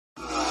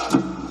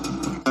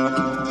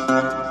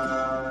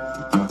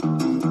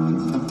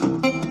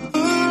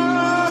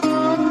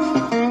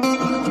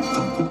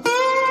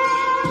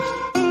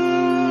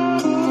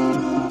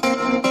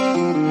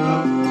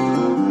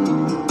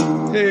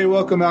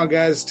Welcome out,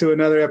 guys, to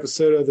another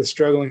episode of the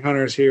Struggling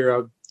Hunters here.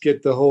 I'll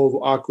get the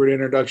whole awkward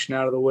introduction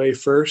out of the way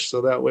first,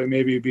 so that way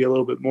maybe it'd be a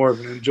little bit more of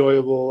an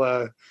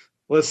enjoyable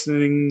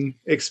listening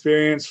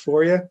experience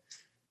for you.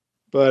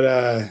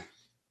 But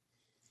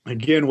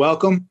again,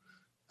 welcome.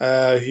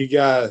 You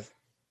got,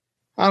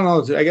 I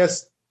don't know, I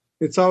guess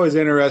it's always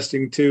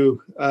interesting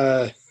too.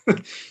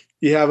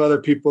 You have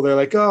other people, they're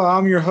like, oh,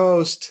 I'm your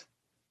host.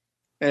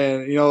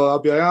 And, you know, I'll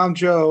be like, I'm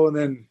Joe. And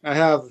then I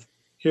have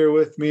here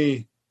with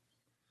me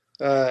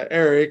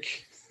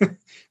Eric.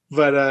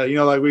 But, you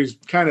know, like we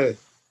kind of,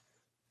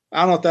 I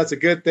don't know if that's a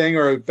good thing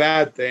or a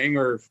bad thing,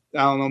 or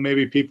I don't know,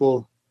 maybe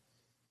people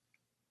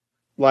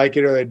like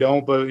it or they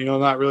don't, but, you know,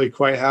 not really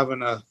quite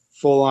having a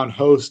full-on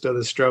host of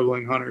the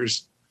Struggling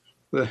Hunters.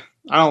 I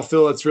don't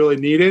feel it's really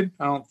needed.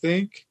 I don't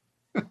think.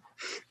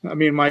 I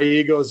mean, my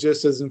ego is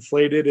just as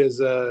inflated as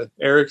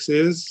Eric's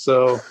is.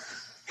 So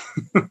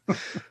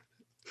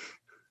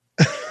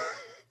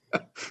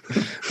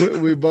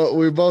we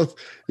both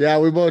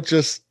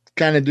just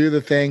kind of do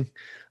the thing.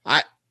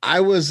 I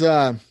was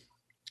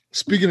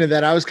speaking of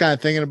that, I was kind of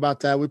thinking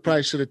about that. We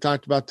probably should have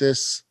talked about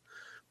this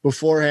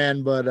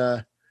beforehand,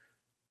 but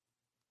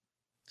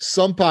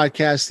some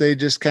podcasts, they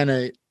just kind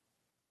of,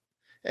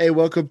 hey,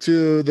 welcome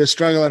to the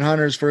Struggling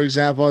Hunters, for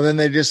example, and then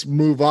they just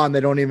move on.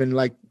 They don't even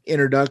like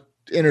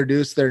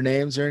introduce their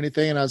names or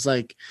anything. And I was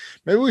like,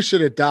 maybe we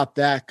should adopt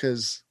that,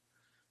 because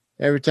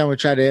every time we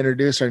try to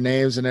introduce our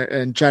names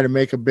and try to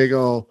make a big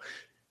old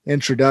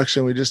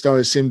introduction, we just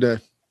always seem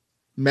to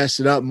mess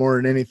it up more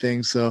than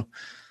anything. So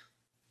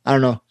I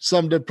don't know,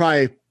 something to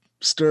probably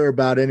stir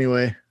about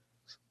anyway.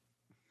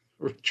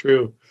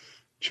 True.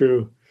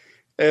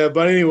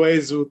 But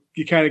anyways, you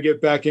kind of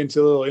get back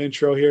into a little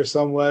intro here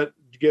somewhat.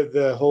 Give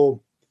the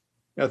whole,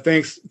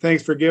 thanks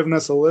for giving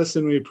us a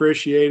listen. We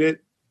appreciate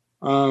it.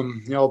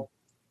 You know,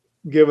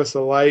 give us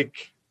a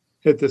like,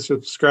 hit the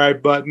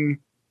subscribe button.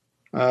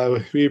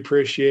 We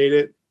appreciate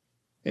it.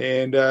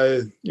 And,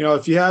 you know,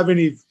 if you have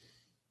any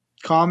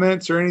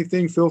comments or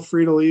anything, feel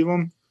free to leave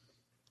them.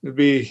 It'd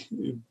be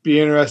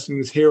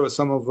interesting to hear what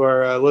some of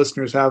our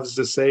listeners have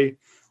to say,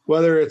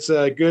 whether it's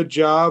a good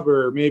job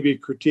or maybe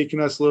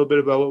critiquing us a little bit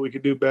about what we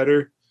could do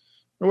better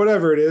or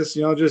whatever it is.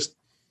 You know, just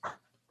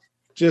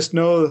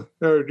know,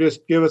 or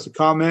just give us a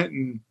comment,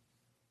 and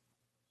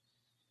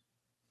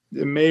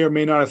it may or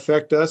may not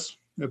affect us,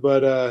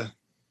 but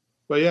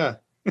yeah.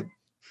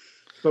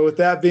 But with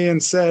that being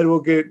said,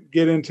 we'll get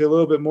into a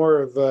little bit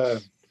more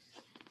of,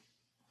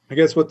 I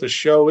guess, what the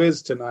show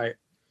is tonight.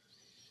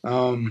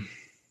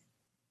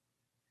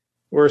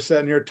 We're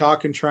sitting here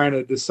talking, trying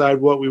to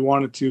decide what we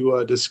wanted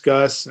to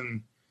discuss.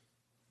 And,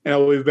 you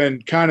know, we've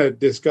been kind of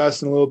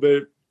discussing a little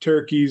bit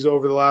turkeys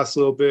over the last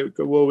little bit,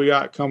 what we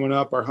got coming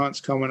up, our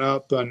hunts coming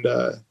up. And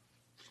I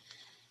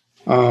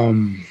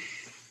don't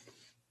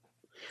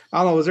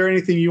know, was there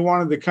anything you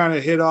wanted to kind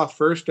of hit off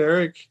first,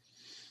 Eric?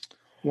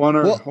 One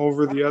or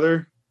over the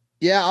other?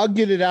 Yeah, I'll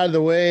get it out of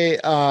the way.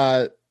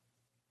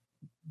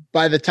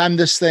 By the time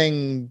this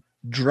thing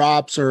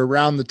drops, or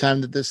around the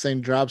time that this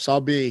thing drops,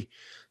 I'll be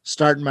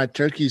starting my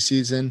turkey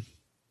season.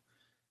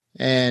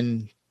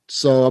 And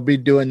so I'll be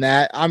doing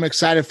that. I'm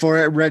excited for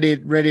it,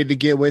 ready to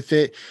get with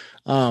it.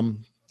 I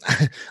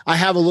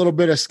have a little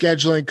bit of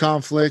scheduling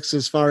conflicts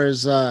as far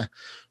as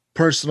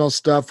personal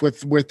stuff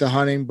with the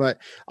hunting, but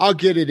I'll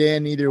get it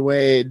in either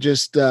way.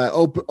 Just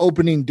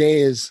opening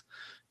day is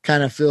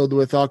kind of filled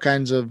with all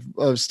kinds of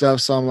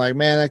stuff. So I'm like,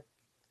 man, that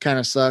kind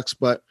of sucks,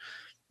 but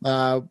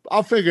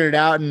I'll figure it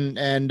out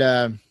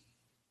and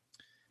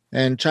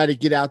try to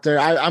get out there.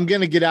 I'm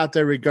going to get out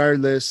there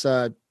regardless.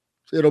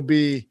 It'll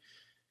be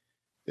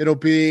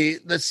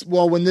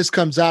when this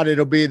comes out,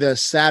 it'll be the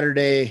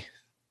Saturday,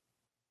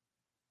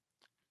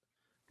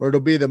 or it'll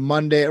be the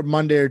Monday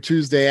or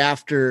Tuesday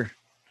after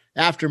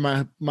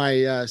my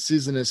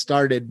season has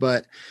started.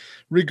 But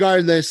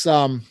regardless,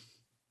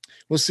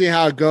 we'll see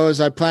how it goes.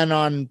 I plan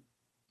on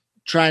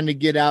trying to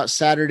get out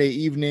Saturday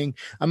evening.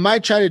 I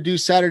might try to do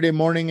Saturday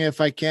morning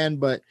if I can,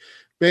 but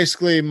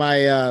basically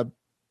I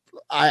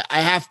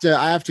have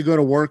to go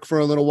to work for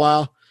a little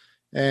while.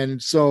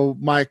 And so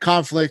my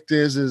conflict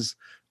is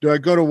do I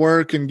go to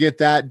work and get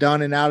that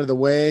done and out of the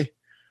way,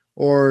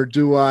 or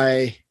do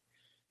I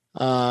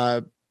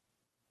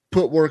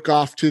put work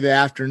off to the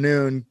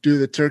afternoon, do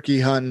the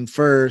turkey hunting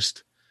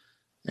first,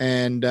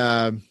 and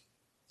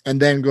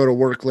then go to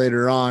work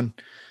later on?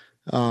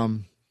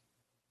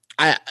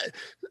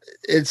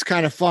 It's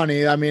kind of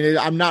funny. I mean,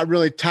 I'm not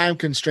really time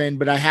constrained,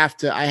 but I have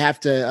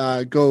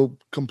to go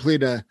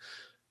complete a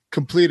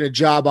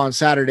job on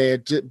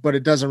Saturday, but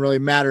it doesn't really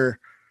matter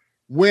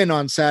when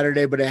on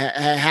Saturday, but it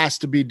has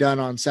to be done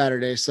on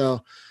Saturday.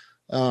 So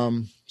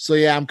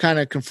yeah, I'm kind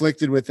of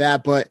conflicted with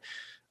that, but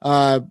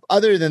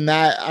other than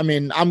that, I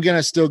mean, I'm going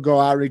to still go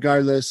out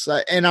regardless.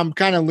 And I'm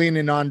kind of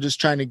leaning on just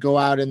trying to go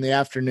out in the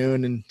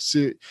afternoon and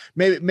see,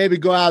 maybe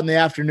go out in the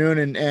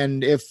afternoon.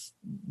 And if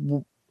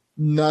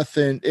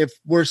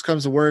worse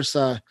comes to worse,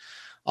 I'll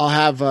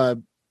have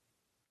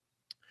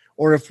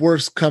or if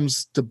worse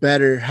comes to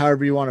better,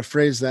 however you want to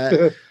phrase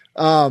that,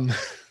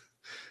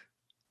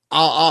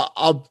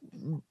 I'll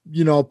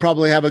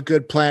probably have a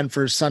good plan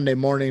for Sunday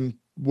morning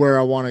where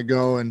I want to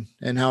go and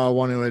how I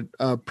want to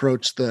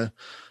approach the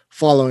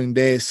following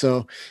day.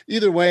 So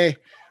either way,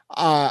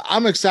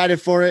 I'm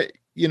excited for it.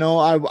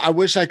 I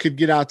wish I could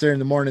get out there in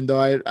the morning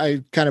though.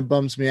 I kind of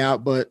bums me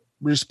out, but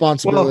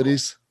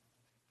responsibilities.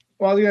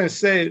 Well, I was going to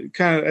say,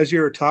 kind of as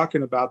you were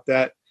talking about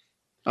that,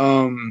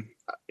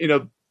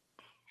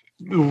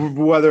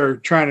 whether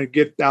trying to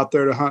get out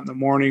there to hunt in the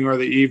morning or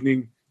the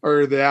evening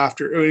or the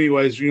after,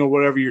 anyways,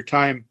 whatever your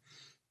time,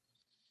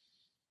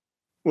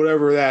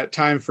 whatever that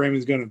time frame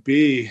is going to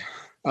be,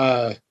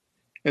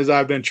 as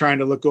I've been trying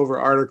to look over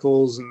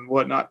articles and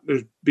whatnot,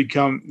 there's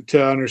become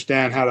to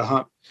understand how to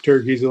hunt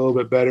turkeys a little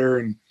bit better.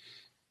 And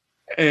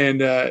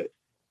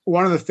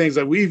one of the things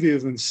that we've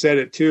even said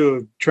it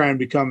too, try and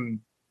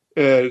become,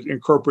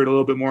 incorporate a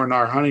little bit more in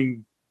our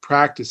hunting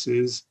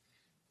practices.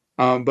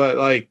 But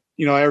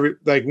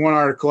one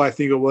article, I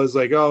think it was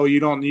like, oh, you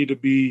don't need to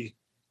be,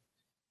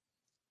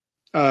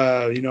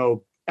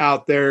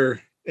 out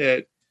there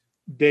at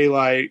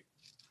daylight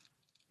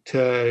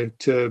to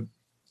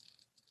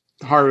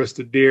harvest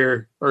a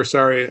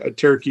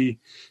turkey,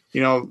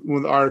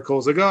 with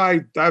articles like,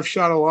 oh, I've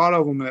shot a lot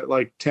of them at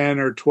like 10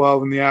 or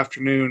 12 in the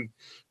afternoon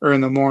or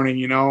in the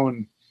morning,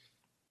 and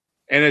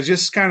it's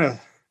just kind of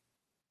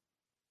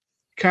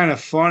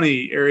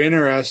funny or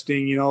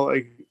interesting,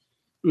 like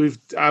we've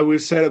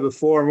said it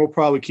before and we'll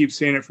probably keep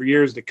saying it for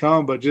years to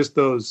come, but just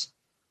those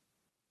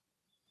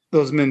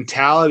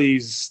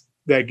mentalities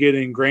that get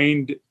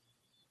ingrained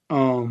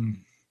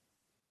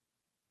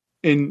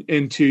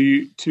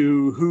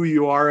into who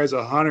you are as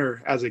a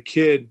hunter, as a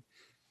kid,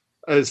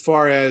 as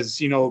far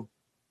as,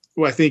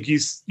 I think you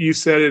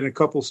said it in a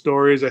couple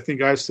stories. I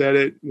think I've said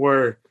it,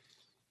 where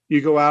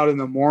you go out in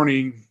the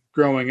morning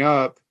growing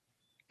up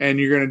and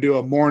you're going to do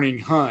a morning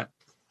hunt,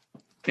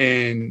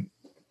 and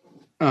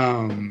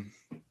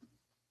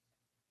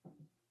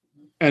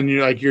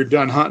you're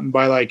done hunting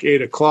by like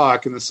 8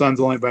 o'clock and the sun's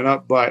only been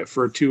up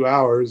for 2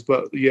 hours,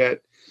 but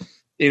yet,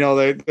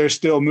 they're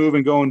still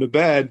moving, going to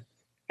bed.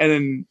 And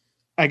then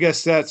I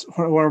guess that's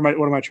what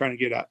am I trying to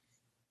get at?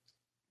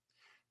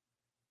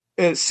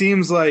 It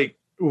seems like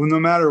no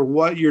matter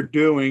what you're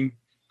doing,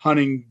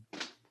 hunting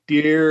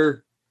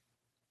deer,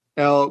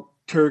 elk,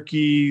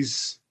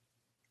 turkeys,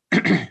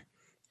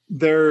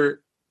 there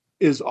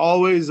is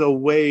always a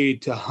way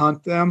to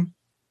hunt them.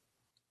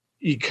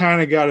 You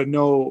kind of got to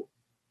know,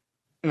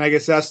 and I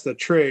guess that's the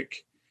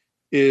trick,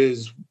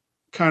 is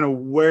kind of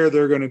where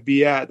they're going to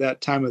be at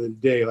that time of the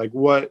day. Like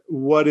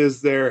what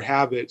is their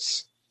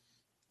habits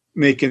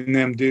making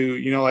them do,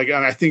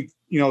 and I think,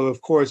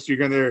 of course you're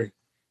going to,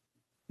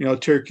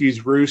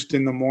 turkeys roost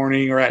in the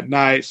morning or at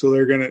night. So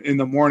they're going to, in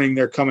the morning,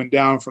 they're coming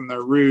down from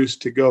their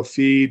roost to go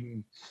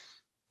feed.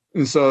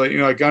 And so,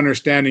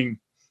 understanding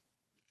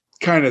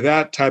kind of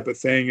that type of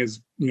thing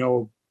is,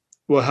 will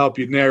help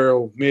you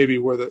narrow maybe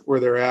where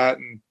they're at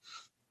and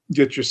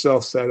get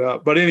yourself set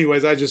up. But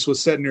anyways, I just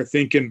was sitting there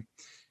thinking,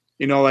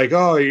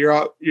 oh,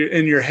 you're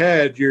in your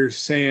head, you're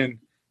saying,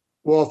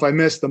 well, if I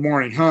miss the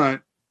morning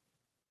hunt,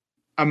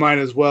 I might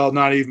as well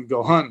not even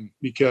go hunting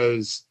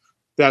because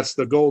that's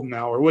the golden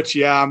hour, which,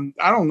 I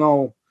don't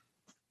know.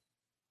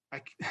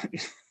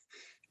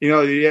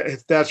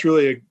 If that's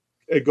really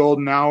a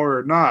golden hour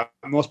or not.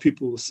 Most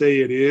people will say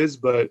it is,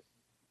 but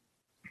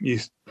you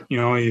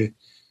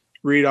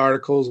read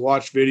articles,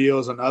 watch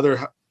videos on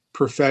other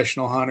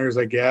professional hunters,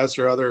 I guess,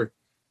 or other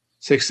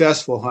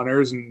successful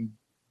hunters. And,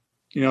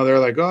 they're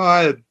like,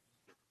 oh,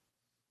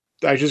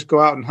 I just go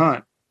out and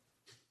hunt.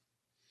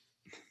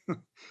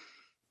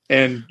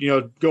 And,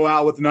 go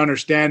out with an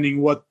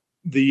understanding what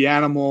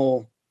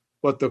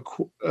the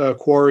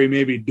quarry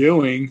may be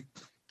doing,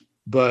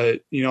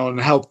 but, and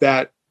help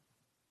that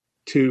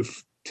to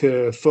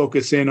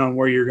focus in on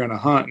where you're going to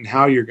hunt and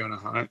how you're going to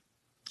hunt.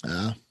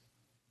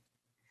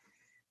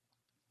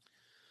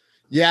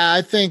 Yeah,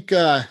 I think,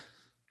 I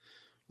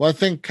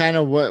think kind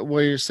of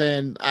what you're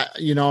saying,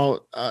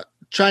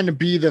 trying to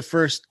be the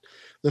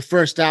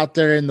first out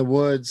there in the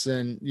woods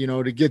and,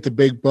 to get the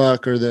big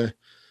buck or the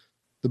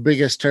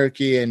biggest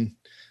turkey. And,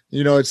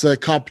 it's a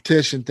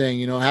competition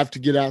thing, have to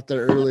get out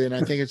there early. And I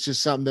think it's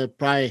just something that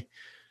probably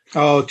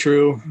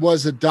true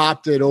was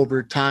adopted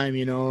over time,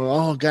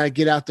 got to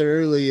get out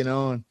there early,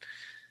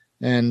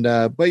 and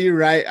but you're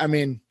right. I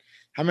mean,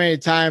 how many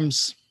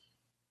times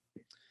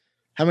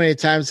have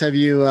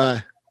you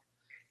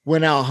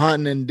went out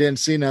hunting and didn't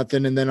see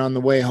nothing, and then on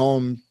the way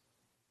home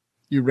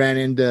you ran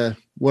into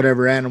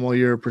whatever animal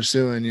you were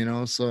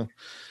pursuing, so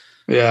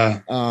yeah.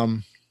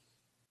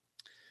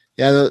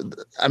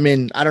 I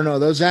mean, I don't know,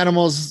 those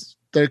animals,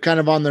 they're kind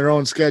of on their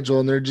own schedule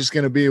and they're just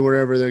going to be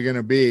wherever they're going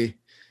to be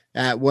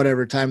at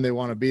whatever time they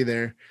want to be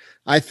there.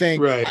 I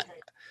think, right.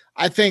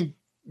 I think,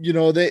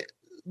 they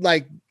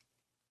like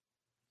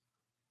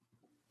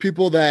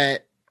people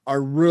that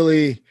are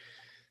really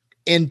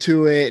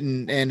into it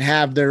and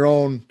have their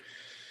own,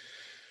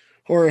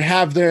 or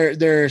have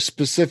their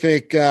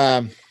specific,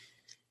 like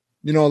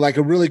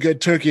a really good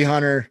turkey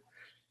hunter,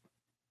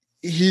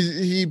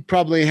 he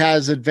probably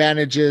has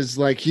advantages.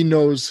 Like he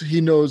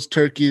knows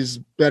turkeys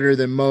better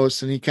than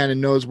most, and he kind of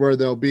knows where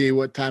they'll be,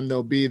 what time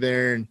they'll be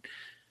there,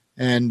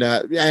 and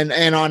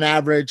on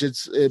average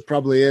it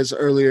probably is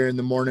earlier in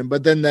the morning.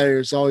 But then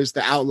there's always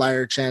the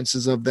outlier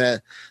chances of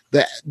the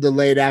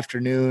late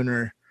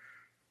afternoon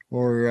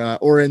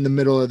or in the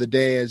middle of the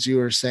day, as you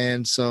were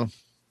saying. So,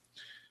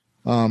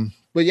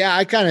 but yeah,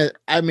 I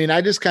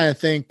just kind of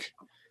think,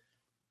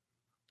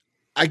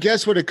 I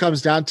guess what it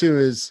comes down to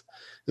is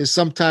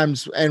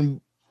sometimes,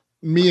 and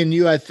me and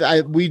you,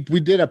 we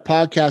did a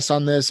podcast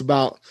on this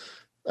about,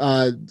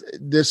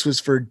 this was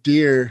for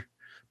deer,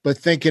 but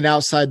thinking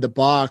outside the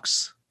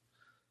box,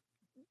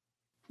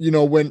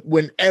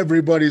 when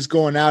everybody's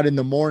going out in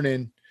the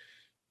morning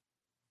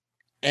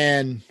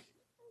and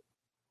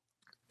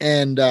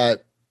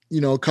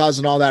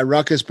causing all that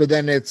ruckus, but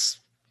then it's,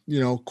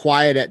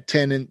 quiet at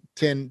 10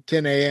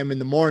 a.m. in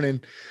the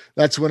morning.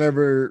 That's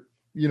whenever,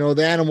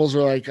 the animals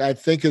are like, I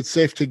think it's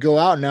safe to go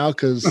out now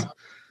because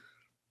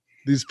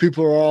these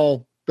people are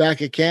all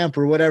back at camp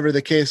or whatever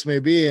the case may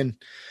be. And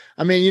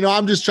I mean,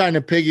 I'm just trying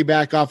to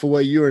piggyback off of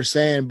what you were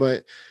saying,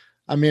 but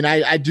I mean,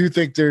 I do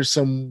think there's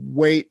some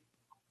weight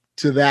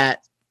to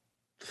that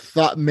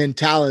thought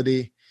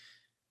mentality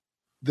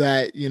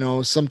that,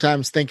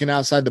 sometimes thinking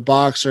outside the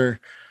box or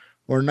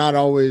not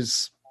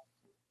always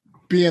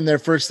being there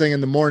first thing in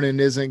the morning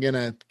isn't going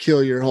to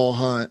kill your whole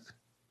hunt.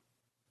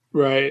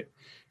 Right.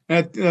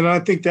 And I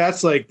think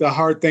that's like the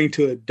hard thing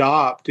to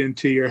adopt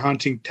into your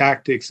hunting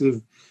tactics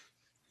of,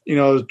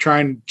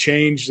 trying to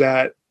change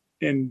that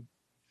and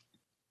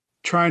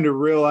trying to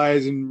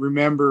realize and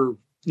remember,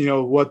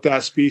 what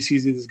that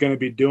species is going to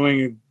be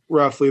doing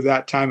roughly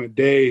that time of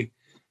day.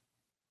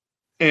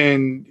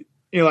 And,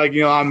 I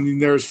mean,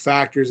 there's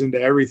factors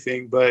into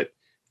everything, but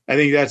I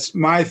think that's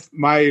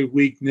my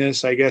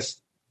weakness, I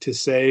guess, to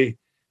say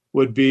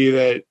would be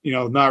that,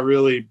 not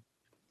really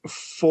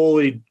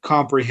fully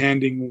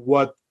comprehending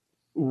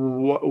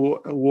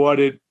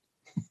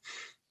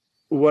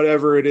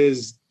whatever it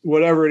is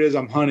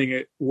I'm hunting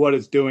it, what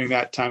it's doing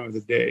that time of the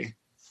day.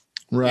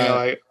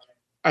 Right.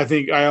 I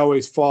think I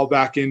always fall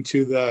back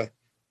into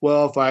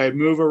if I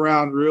move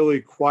around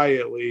really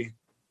quietly,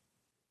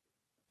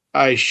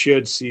 I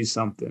should see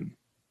something.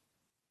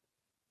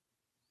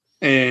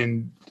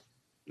 And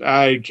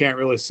I can't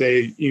really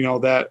say,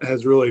 that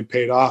has really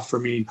paid off for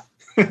me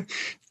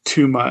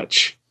too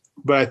much.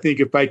 But I think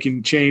if I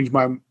can change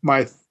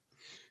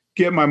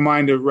get my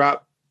mind to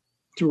wrap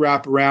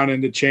around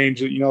and to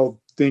change it,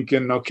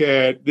 thinking,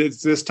 okay,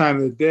 it's this time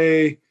of the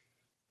day,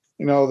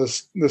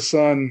 the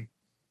sun,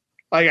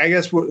 I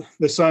guess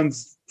the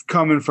sun's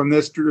coming from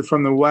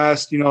the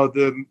west,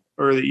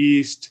 or the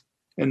east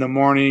in the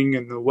morning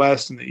and the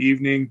west in the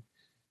evening.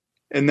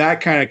 And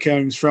that kind of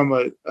comes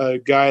from a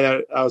guy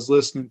that I was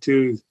listening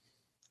to,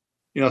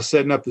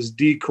 setting up his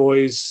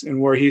decoys and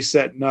where he's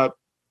setting up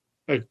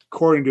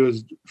according to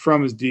his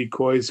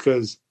decoys.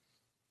 Cause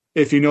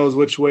if he knows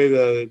which way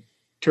the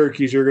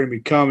turkeys are going to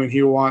be coming,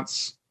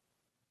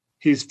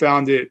 he's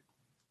found it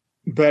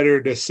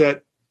better to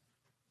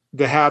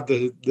have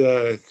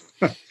the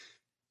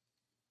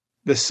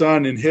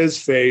sun in his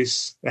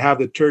face, to have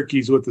the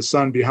turkeys with the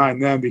sun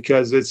behind them,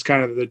 because it's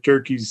kind of the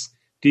turkey's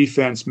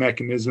defense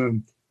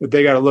mechanism that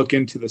they got to look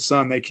into the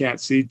sun. They can't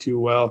see too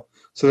well,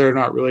 so they're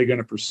not really going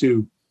to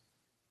pursue.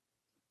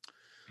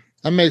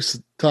 That makes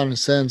a ton of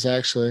sense,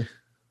 actually.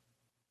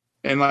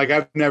 And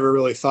I've never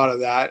really thought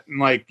of that. And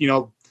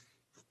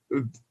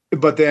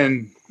but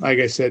then, like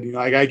I said,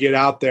 I get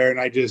out there and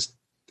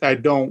I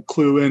don't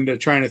clue into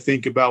trying to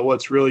think about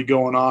what's really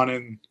going on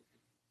in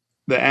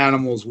the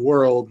animal's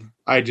world.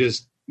 I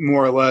just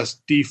more or less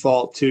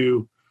default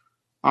to,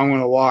 I'm going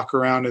to walk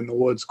around in the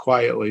woods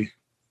quietly.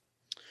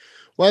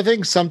 Well, I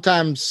think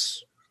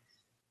sometimes,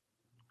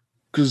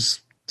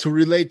 because to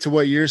relate to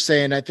what you're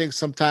saying, I think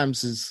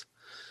sometimes is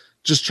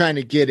just trying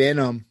to get in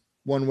them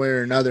one way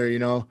or another.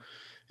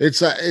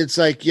 It's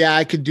like, yeah,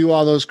 I could do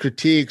all those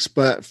critiques,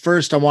 but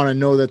first I want to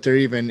know that they're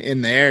even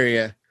in the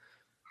area.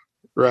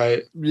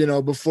 Right.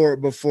 Before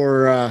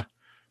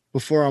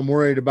I'm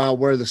worried about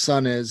where the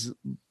sun is,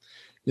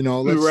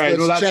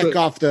 let's check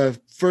off the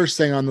first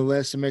thing on the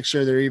list and make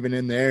sure they're even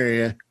in the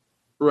area.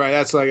 Right.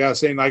 That's like I was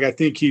saying, I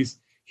think he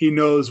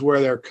knows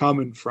where they're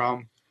coming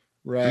from.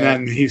 Right. And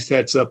then he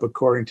sets up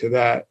according to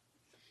that.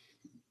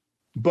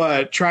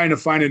 But trying to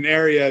find an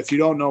area, if you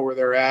don't know where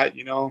they're at,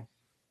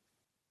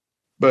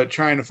 but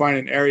trying to find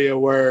an area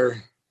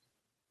where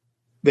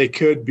they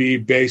could be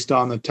based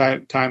on the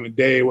time of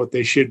day, what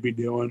they should be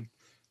doing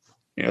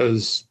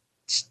is,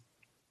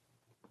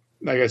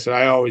 like I said,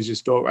 I always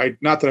just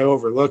not that I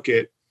overlook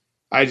it.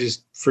 I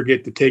just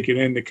forget to take it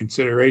into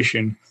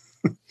consideration.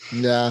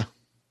 Yeah.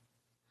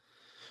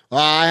 Well,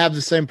 I have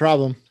the same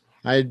problem.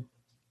 I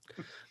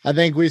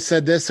think we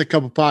said this a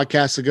couple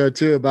podcasts ago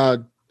too,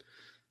 about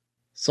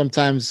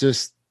sometimes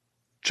just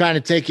trying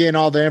to take in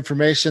all the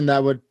information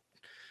that would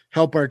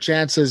help our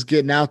chances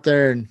getting out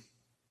there, and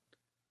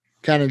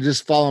kind of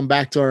just falling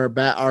back to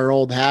our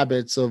old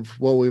habits of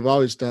what we've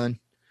always done.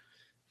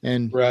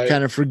 and Right.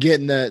 kind of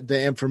forgetting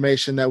the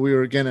information that we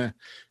were going to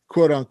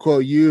quote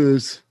unquote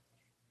use.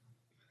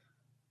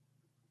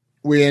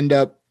 We end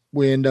up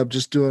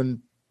just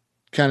doing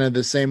kind of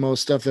the same old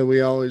stuff that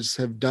we always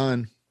have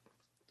done,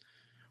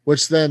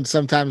 which then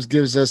sometimes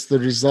gives us the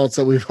results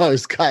that we've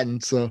always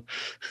gotten. So,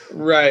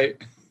 right.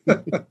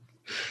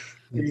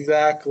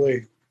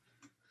 Exactly.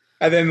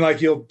 And then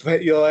like you'll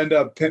end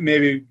up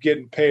maybe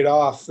getting paid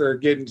off or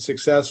getting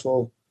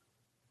successful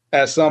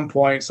at some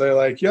point. So you're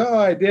like, yo,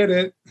 I did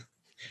it.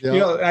 yeah. You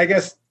know, I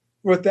guess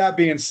with that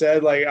being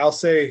said, like I'll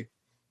say,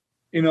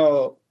 you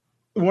know,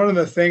 one of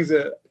the things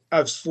that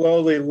I've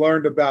slowly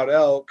learned about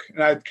elk,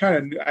 and I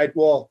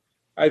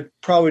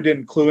probably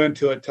didn't clue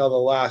into it till the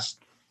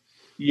last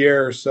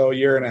year or so,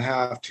 year and a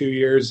half, 2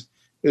 years,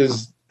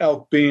 is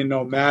elk being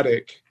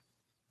nomadic.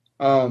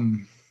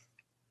 You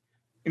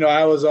know,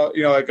 I was,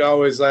 you know, like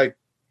always like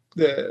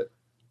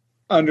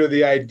under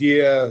the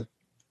idea,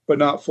 but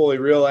not fully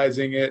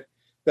realizing it,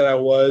 that I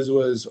was,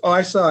 oh,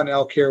 I saw an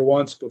elk here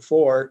once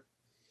before,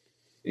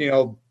 you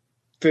know,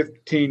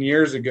 15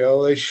 years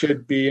ago. They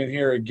should be in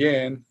here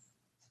again.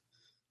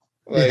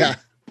 Like, Yeah.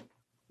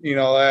 you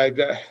know,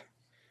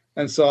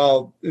 and so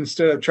I'll,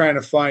 instead of trying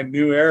to find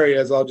new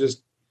areas, I'll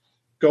just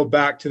go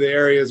back to the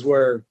areas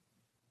where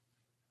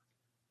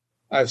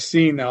I've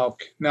seen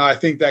elk. Now, I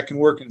think that can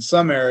work in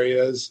some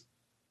areas,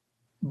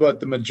 but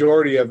the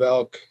majority of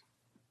elk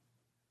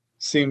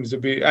seems to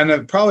be, and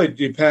it probably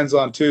depends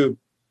on too,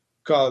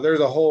 because there's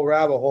a whole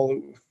rabbit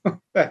hole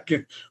that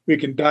we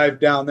can dive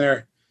down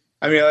there.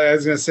 I mean, I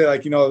was going to say,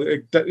 like, you know,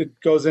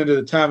 it goes into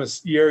the time of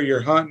year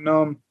you're hunting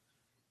them,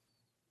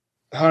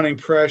 hunting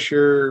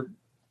pressure,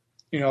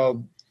 you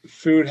know,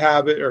 food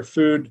habit or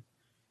food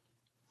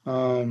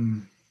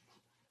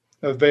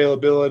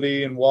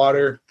availability and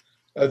water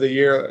of the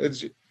year.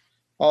 It's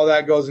all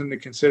that goes into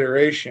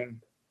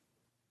consideration.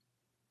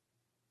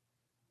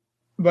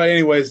 But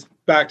anyways,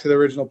 back to the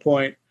original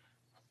point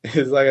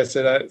is, like I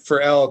said, for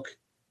elk,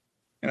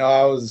 you know,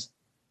 I was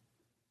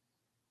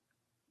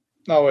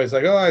always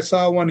like, oh, I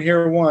saw one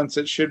here once.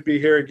 It should be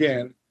here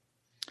again.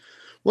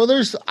 Well,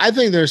 I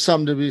think there's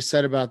something to be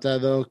said about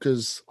that though,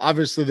 because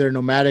obviously they're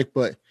nomadic,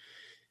 but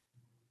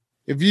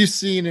if you've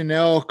seen an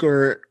elk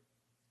or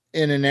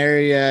in an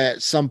area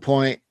at some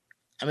point,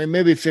 I mean,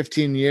 maybe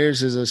 15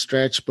 years is a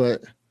stretch,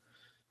 but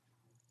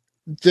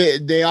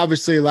they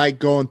obviously like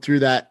going through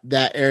that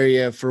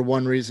area for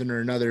one reason or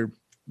another. A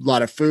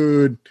lot of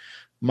food,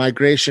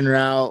 migration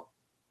route.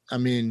 I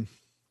mean,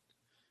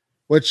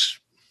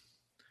 which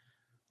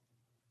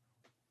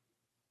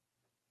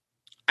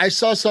I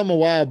saw some a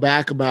while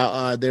back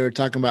about they were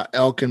talking about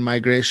elk and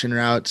migration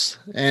routes,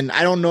 and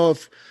I don't know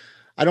if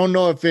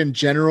in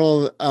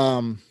general.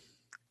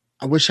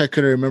 I wish I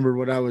could have remembered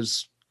what it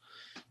was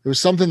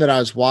something that I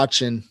was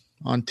watching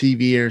on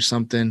TV or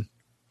something,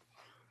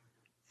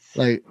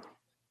 like,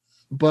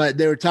 but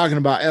they were talking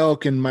about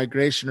elk and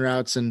migration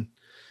routes, and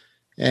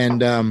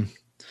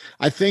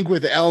I think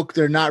with elk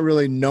they're not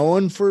really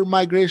known for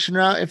migration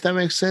route, if that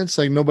makes sense.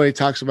 Like nobody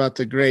talks about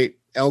the great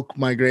elk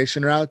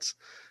migration routes,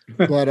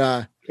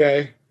 but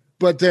Okay.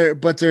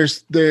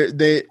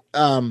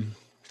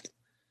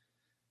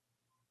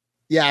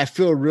 Yeah, I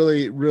feel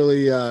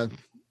really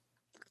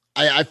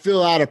I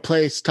feel out of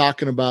place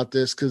talking about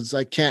this because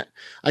I can't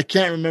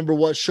remember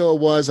what show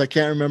it was. I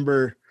can't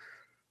remember.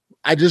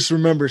 I just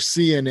remember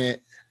seeing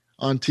it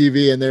on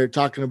TV, and they're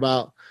talking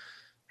about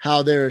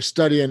how they're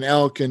studying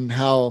elk and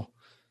how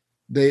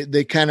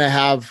they kind of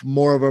have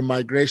more of a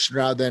migration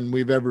route than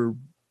we've ever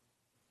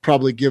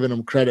probably given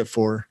them credit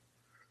for.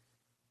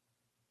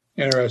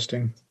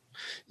 Interesting.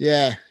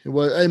 Yeah,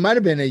 it might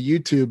have been a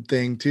YouTube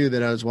thing too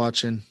that I was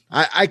watching.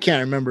 I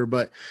can't remember,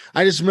 but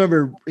I just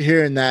remember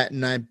hearing that,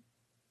 and I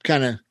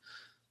kind of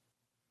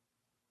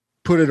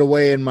put it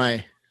away in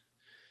my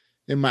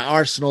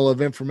arsenal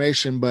of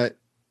information, but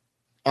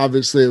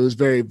obviously it was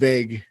very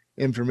vague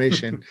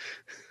information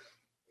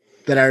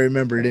that I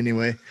remembered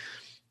anyway.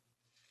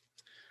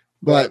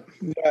 But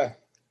yeah,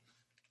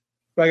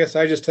 I guess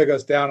I just took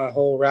us down a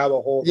whole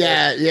rabbit hole.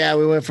 Yeah,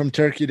 we went from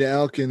turkey to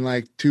elk in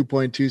like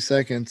 2.2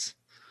 seconds.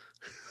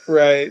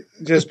 Right,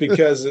 just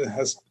because I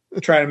was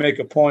trying to make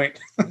a point.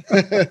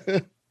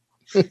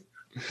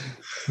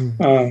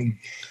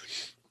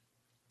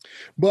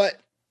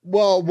 But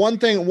well, one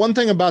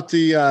thing about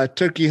the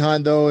turkey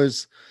hunt though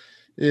is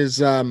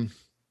I'm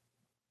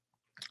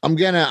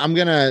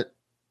gonna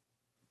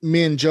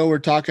me and Joe were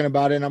talking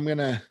about it, and I'm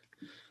gonna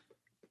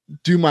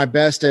do my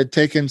best at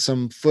taking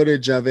some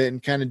footage of it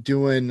and kind of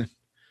doing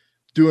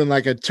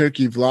like a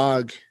turkey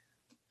vlog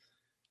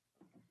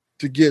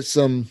to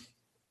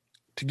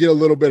get a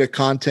little bit of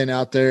content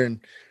out there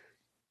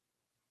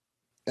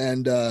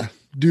and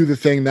do the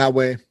thing that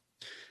way.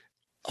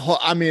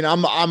 I mean,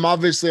 I'm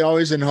obviously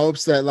always in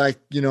hopes that, like,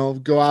 you know,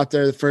 go out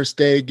there the first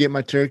day, get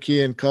my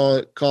turkey, and call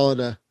it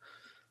a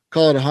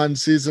hunting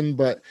season.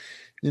 But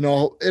you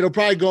know, it'll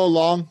probably go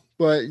long.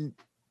 But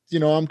you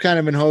know, I'm kind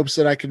of in hopes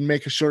that I can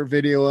make a short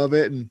video of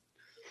it and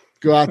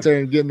go out there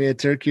and get me a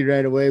turkey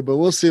right away. But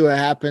we'll see what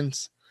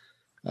happens.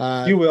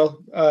 You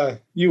will.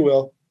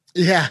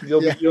 Yeah,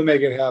 yeah. You'll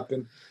make it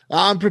happen.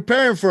 I'm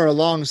preparing for a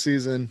long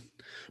season,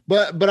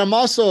 but I'm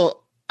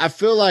also I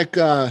feel like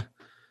well,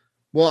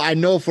 I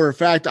know for a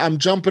fact I'm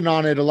jumping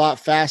on it a lot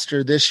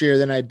faster this year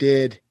than I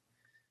did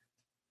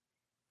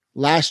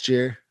last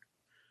year.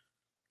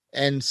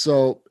 And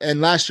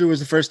last year was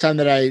the first time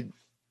that I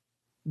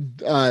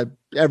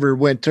ever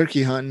went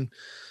turkey hunting.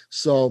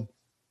 So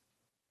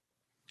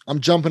I'm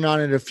jumping on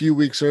it a few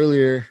weeks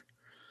earlier.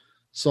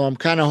 So I'm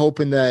kind of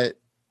hoping that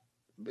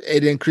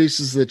it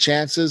increases the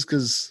chances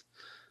because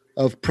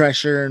of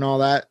pressure and all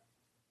that.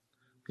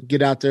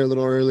 Get out there a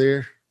little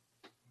earlier.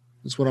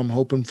 That's what I'm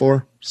hoping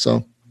for.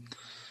 So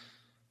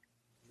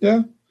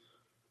Yeah.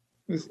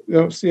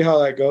 See how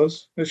that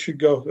goes. It should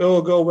go.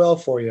 It'll go well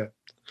for you.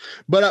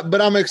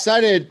 but I'm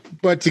excited.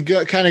 But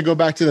to kind of go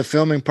back to the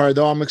filming part,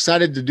 though, I'm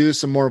excited to do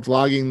some more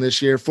vlogging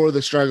this year for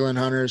the struggling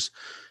hunters.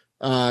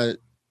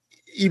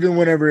 Even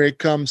whenever it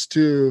comes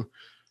to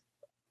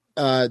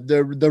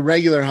the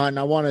regular hunt,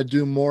 I want to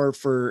do more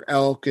for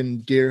elk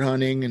and deer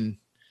hunting, and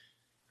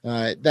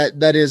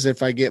that is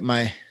if I get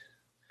my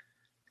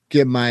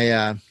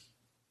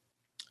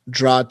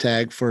draw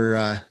tag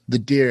for the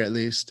deer at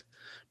least.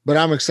 But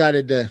I'm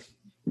excited to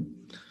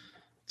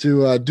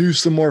do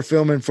some more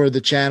filming for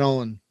the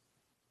channel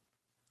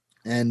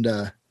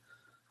and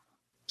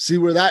see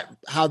where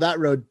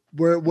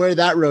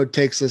that road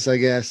takes us, I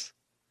guess.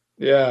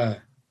 Yeah,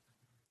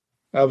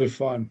 that'll be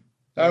fun.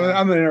 Yeah.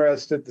 I'm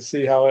interested to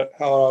see how it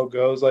all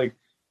goes. Like,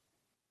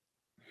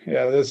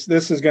 yeah,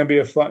 this is gonna be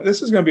a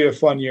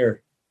fun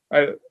year.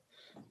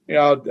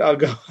 I'll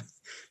go.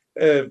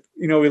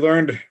 We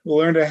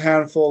learned a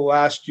handful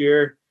last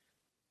year.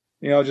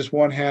 Just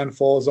one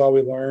handful is all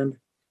we learned.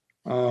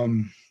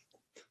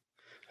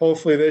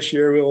 Hopefully this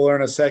year we will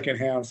learn a second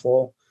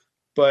handful.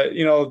 But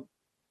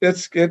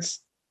it's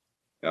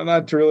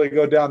not to really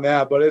go down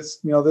that, but it's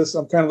this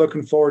I'm kind of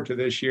looking forward to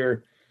this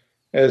year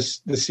as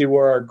to see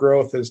where our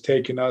growth has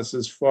taken us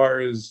as far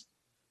as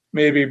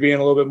maybe being a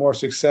little bit more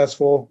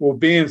successful. Well,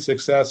 being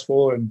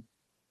successful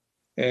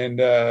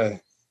and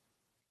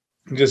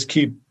just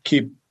keep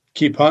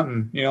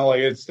hunting.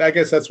 I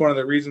guess that's one of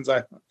the reasons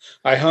I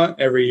hunt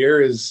every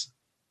year is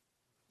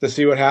to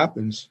see what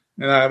happens,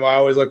 and I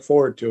always look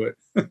forward to it.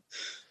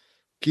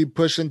 Keep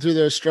pushing through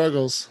their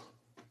struggles.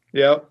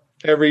 Yep,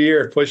 every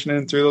year pushing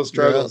in through those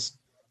struggles.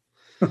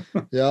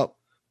 Yep.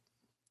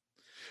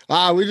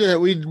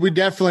 We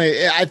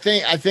definitely. I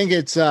think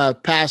it's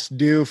past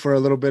due for a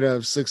little bit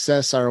of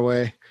success our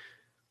way.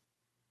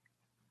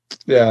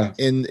 Yeah.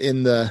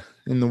 In the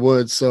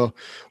woods. So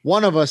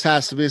one of us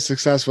has to be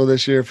successful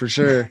this year for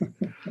sure.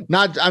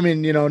 Knock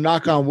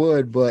on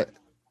wood, but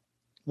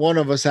one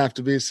of us have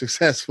to be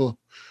successful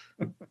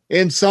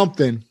in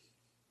something.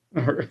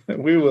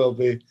 We will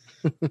be.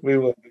 We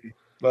will be.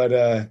 But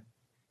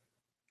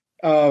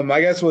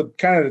I guess what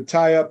kind of to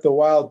tie up the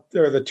wild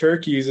or the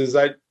turkeys is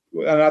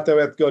not that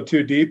we have to go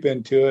too deep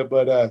into it,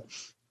 but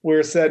we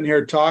were sitting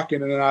here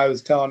talking, and then I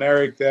was telling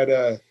Eric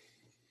that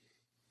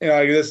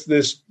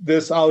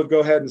this I'll go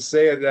ahead and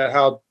say it,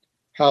 that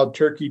how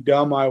turkey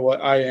dumb I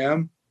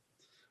am.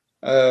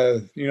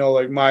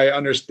 Like my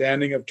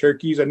understanding of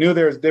turkeys. I knew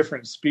there was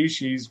different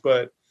species,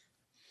 but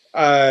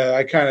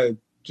I kind of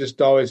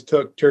just always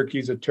took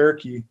turkey's a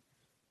turkey.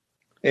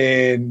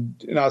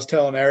 And I was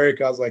telling Eric,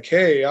 I was like,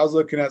 hey, I was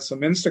looking at some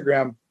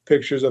Instagram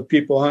pictures of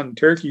people hunting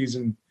turkeys,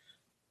 and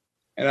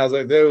I was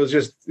like,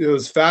 it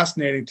was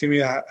fascinating to me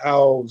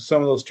how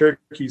some of those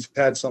turkeys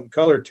had some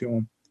color to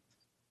them.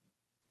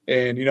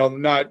 And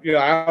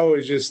I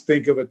always just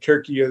think of a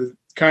turkey as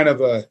kind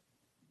of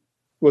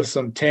with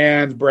some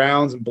tans,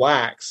 browns, and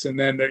blacks, and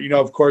then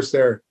of course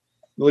at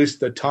least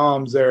the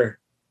toms, their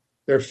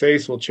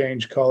face will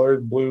change color,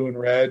 blue and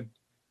red.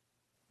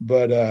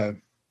 But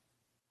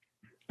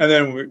and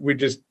then we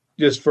just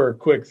for a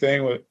quick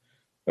thing, what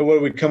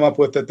did we come up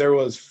with? That there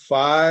was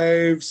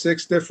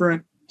 5-6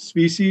 different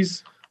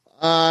species.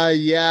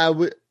 Yeah.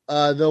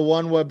 The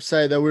one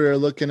website that we were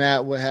looking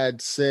at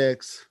had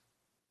 6.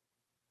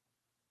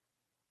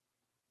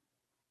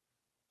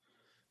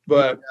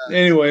 But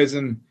anyways,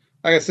 and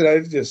like I said,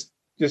 I just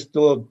a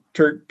little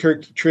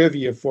turkey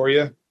trivia for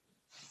you.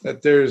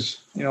 That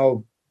there's, I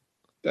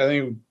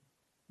think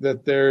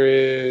that there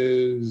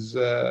is,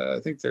 I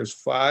think there's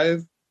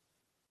 5.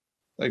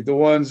 Like the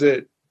ones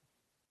that.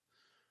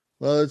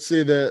 Well, let's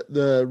see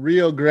the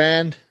Rio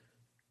Grande,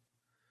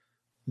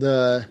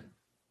 the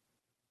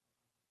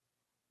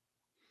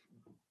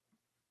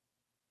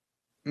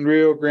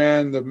Rio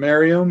Grande, the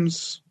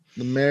Merriams,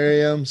 and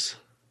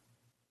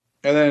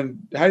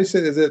then how do you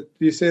say? Do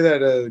you say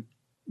that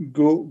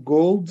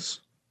Goulds?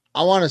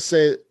 I want to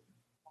say.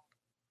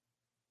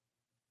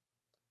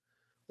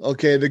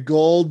 Okay, the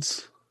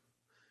Golds,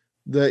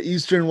 the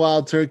Eastern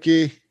Wild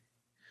Turkey.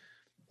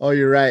 Oh,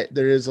 you're right.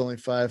 There is only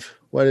 5.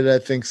 Why did I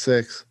think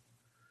 6?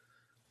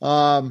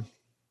 And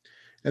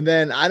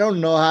then I don't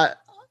know how.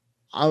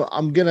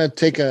 I'm gonna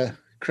take a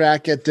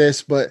crack at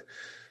this, but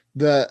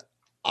the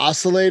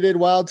ocellated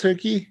wild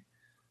turkey.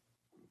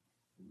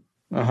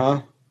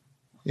 Uh-huh.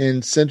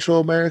 In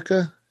Central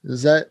America,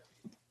 is that?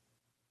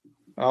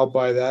 I'll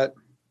buy that.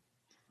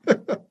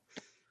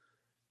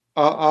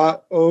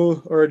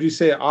 Or do you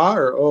say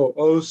or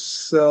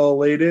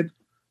ocellated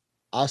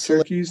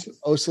turkeys?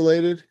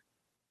 Oscillated.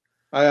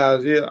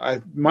 I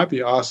might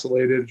be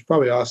oscillated. It's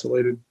probably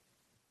oscillated,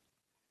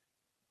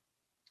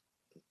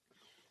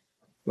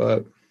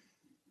 but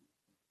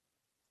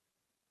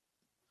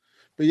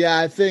yeah,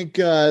 I think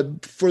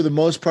for the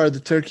most part, the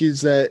turkeys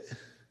that,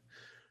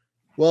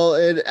 well,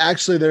 it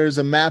actually there's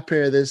a map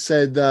here that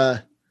said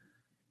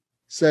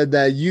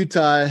that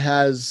Utah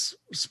has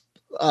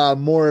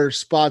more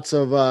spots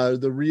of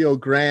the Rio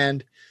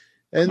Grande,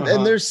 and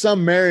there's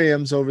some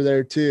Merriams over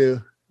there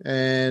too,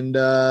 and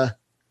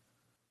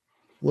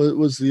what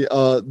was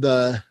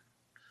the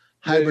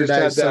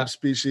hybridized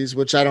subspecies,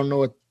 which I don't know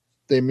what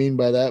they mean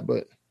by that,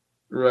 but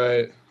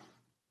right.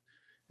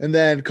 And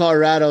then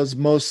Colorado's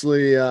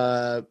mostly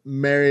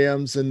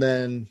Merriams, and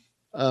then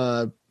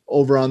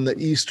over on the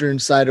eastern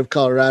side of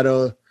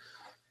Colorado,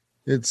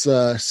 it's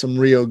some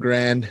Rio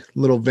Grande,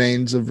 little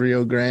veins of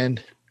Rio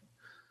Grande.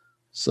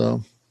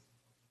 So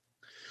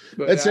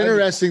it's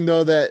interesting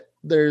though that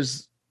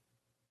there's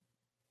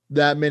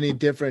that many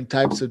different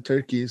types of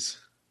turkeys.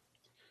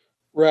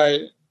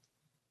 Right.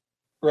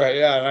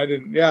 Yeah. And I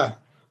didn't, yeah.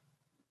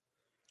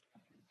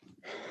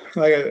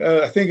 Like,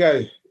 I think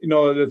it's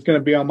going to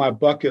be on my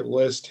bucket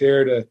list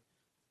here to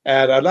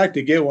add. I'd like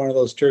to get one of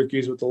those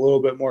turkeys with a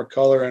little bit more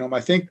color in them. I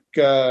think,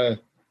 I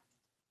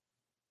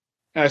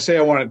say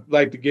I want to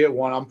like to get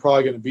one. I'm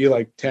probably going to be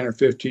like 10 or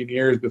 15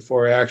 years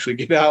before I actually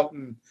get out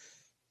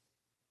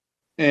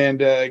and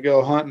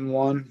go hunting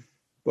one.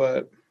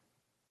 But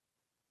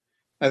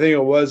I think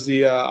it was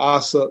the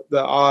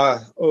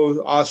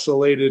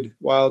oscillated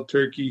wild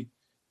turkey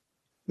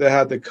that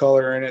had the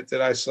color in it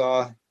that I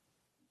saw.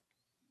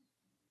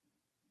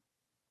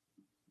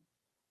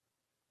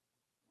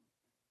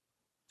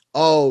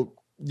 Oh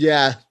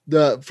yeah,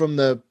 from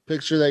the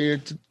picture that you're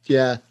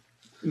yeah.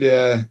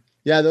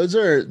 Those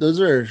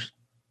are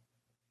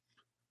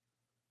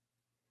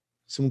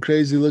some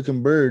crazy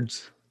looking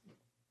birds.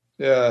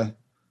 Yeah,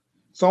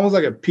 it's almost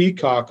like a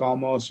peacock,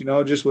 almost,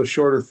 just with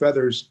shorter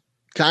feathers.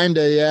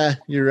 Kinda, yeah,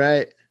 you're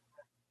right.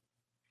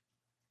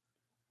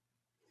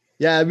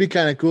 Yeah, it'd be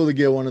kind of cool to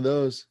get one of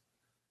those.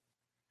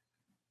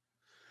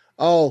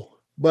 Oh,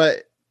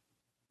 but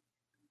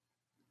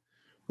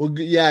well,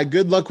 yeah,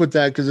 good luck with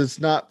that because it's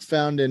not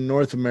found in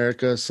North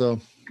America, so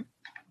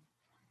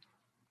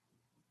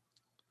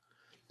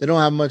they don't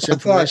have much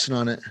information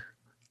on it.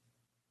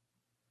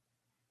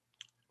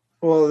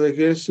 Well, I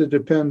guess it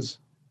depends.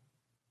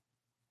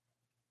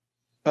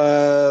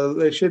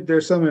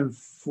 There's some in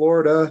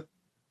Florida.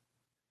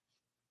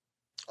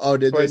 Oh,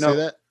 did they say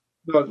that?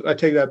 No, I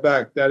take that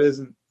back. That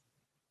isn't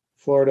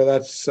Florida.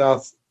 That's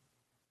south.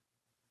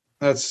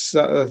 That's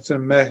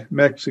in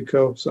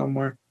Mexico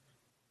somewhere.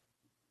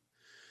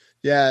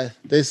 Yeah,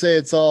 they say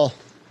it's all.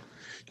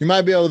 You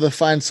might be able to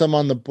find some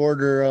on the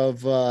border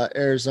of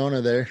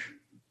Arizona there.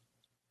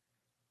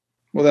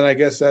 Well, then I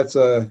guess that's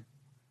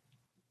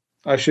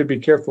I should be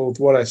careful with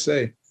what I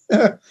say.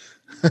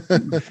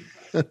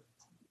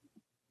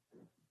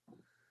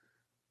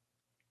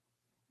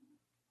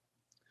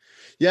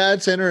 Yeah,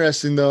 it's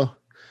interesting though.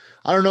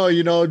 I don't know,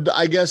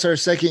 I guess our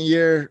second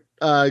year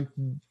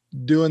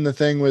doing the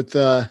thing with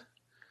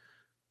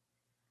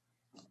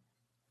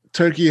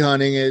turkey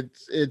hunting,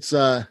 it's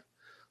a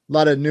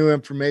lot of new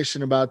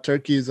information about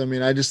turkeys. I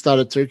mean, I just thought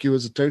a turkey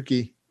was a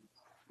turkey.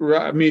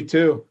 Right, me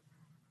too.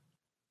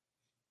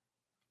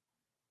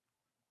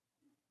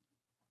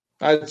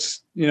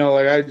 It's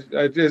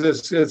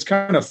it's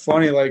kind of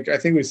funny. Like, I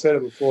think we said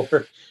it before.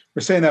 We're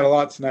saying that a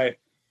lot tonight.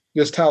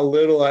 Just how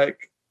little I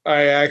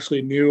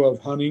actually knew of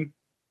hunting.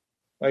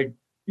 Like,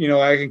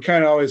 I can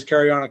kind of always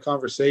carry on a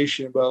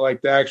conversation, but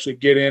like to actually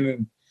get in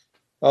and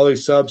all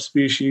these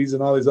subspecies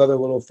and all these other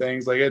little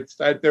things, like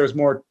there was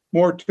more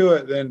to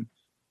it than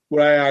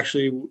what I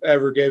actually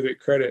ever gave it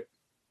credit.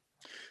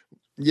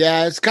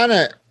 Yeah, it's kind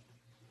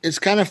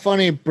of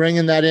funny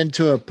bringing that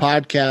into a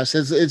podcast.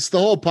 It's the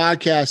whole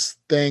podcast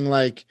thing.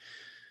 Like,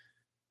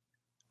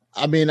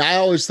 I mean, I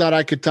always thought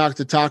I could talk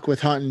the talk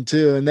with hunting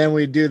too, and then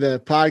we do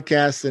the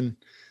podcast, and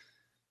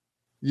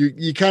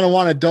you kind of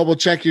want to double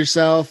check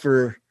yourself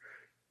or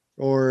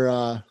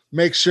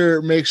make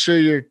sure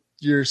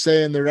you're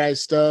saying the right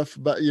stuff,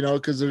 but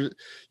because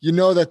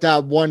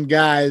that one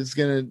guy is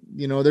gonna,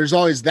 there's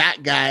always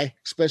that guy,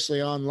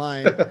 especially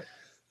online,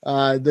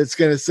 that's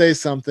gonna say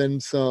something.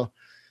 So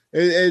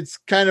it's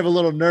kind of a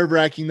little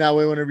nerve-wracking that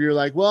way whenever you're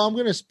like, well, I'm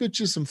gonna spit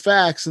you some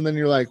facts, and then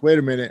you're like, wait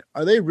a minute,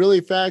 are they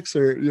really facts?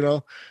 Or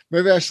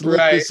maybe I should look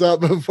this up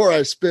before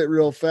I spit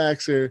real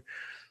facts here.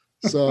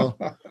 So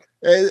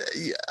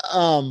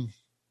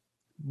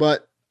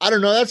but I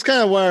don't know, that's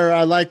kind of where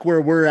I like where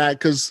we're at,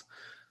 because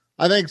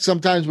I think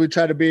sometimes we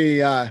try to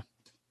be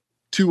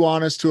too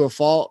honest to a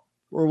fault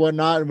or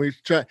whatnot, and we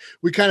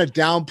kind of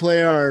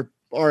downplay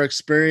our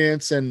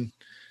experience, and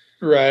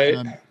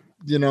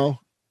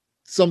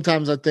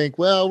sometimes I think,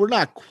 well, we're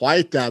not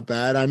quite that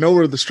bad. I know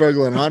we're the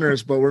struggling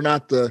hunters, but we're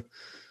not the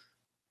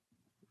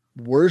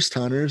worst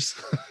hunters.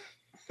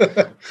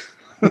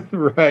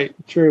 Right.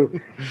 True.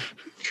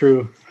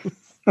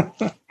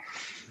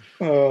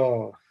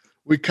 Oh,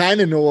 We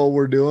kind of know what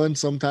we're doing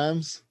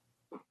sometimes.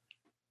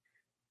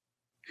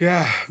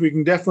 yeah. We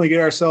can definitely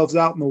get ourselves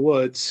out in the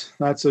woods.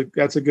 That's a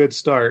good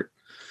start.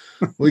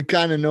 We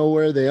kind of know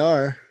where they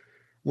are,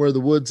 where the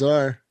woods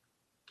are.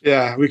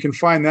 Yeah, we can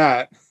find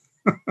that.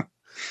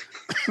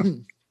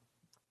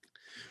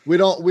 We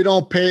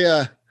don't pay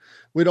a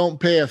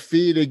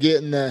fee to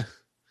get in the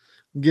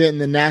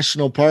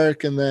national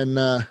park and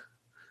then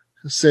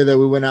say that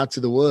we went out to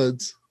the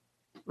woods.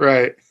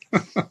 Right.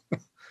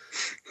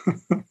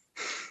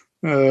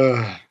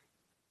 I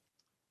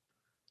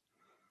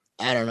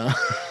don't know.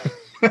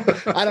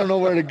 I don't know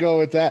where to go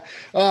with that.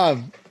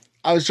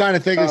 I was trying to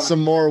think of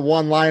some more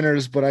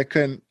one-liners, but I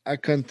couldn't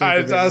think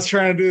of it. I was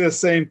trying to do the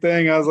same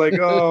thing. I was like,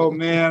 oh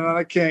man,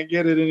 I can't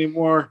get it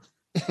anymore.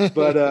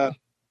 But I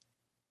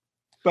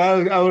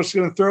was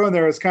going to throw in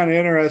there. It's kind of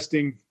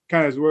interesting.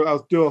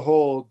 I'll do a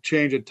whole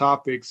change of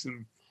topics,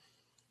 and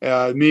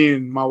me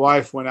and my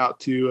wife went out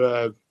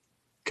to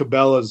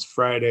Cabela's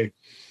Friday,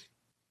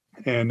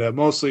 and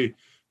mostly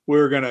we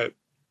were gonna,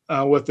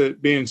 with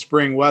it being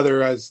spring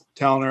weather, I was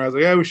telling her, I was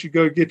like, yeah, we should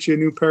go get you a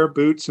new pair of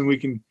boots, and we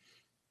can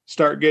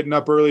start getting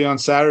up early on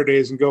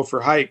Saturdays and go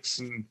for hikes,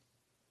 and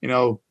get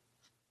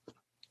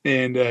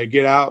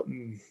out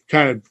and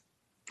kind of a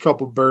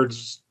couple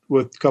birds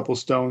with a couple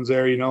stones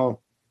there,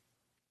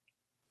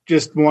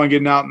 just one,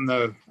 getting out in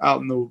the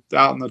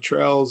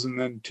trails, and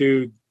then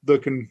two,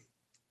 looking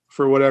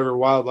for whatever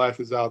wildlife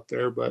is out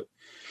there. But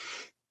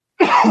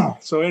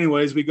so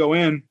anyways, we go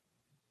in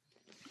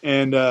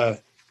and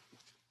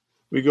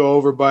we go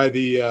over by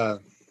the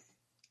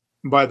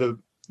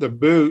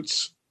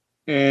boots,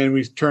 and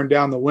we turn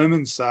down the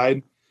women's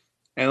side,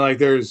 and like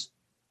there's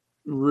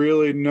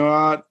really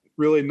not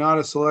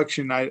a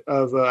selection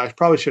of I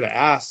probably should have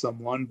asked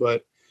someone,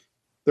 but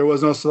there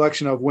was no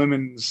selection of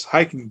women's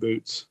hiking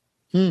boots.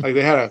 Like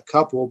they had a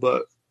couple,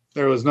 but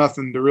there was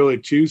nothing to really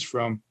choose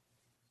from.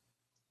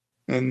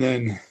 And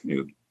then,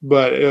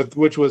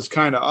 which was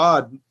kind of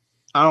odd.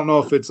 I don't know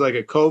if it's like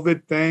a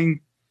COVID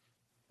thing,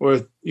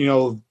 or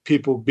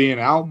people being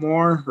out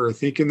more or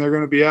thinking they're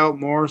going to be out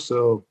more.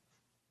 So,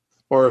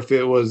 or if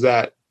it was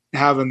that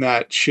having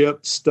that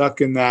ship stuck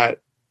in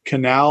that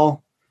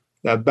canal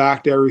that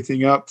backed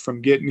everything up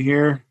from getting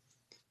here.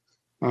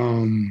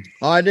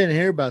 I didn't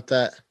hear about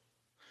that.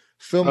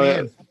 Fill me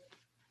in.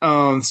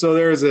 So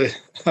there's a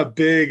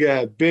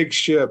big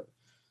ship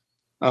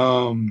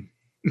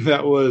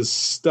that was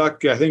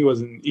stuck, I think it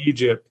was in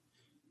Egypt,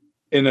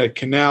 in a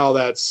canal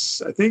I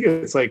think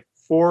it's like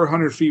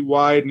 400 feet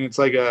wide, and it's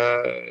like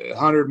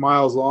 100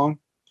 miles long.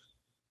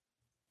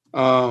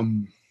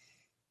 And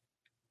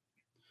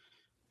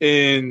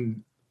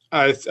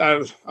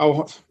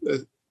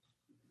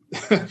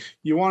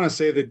you want to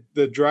say that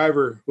the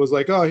driver was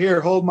like, oh,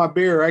 here, hold my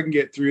beer, I can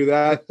get through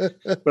that.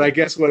 But I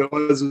guess what it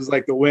was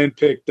like the wind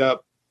picked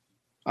up,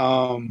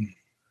 and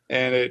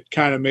it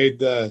kind of made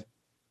the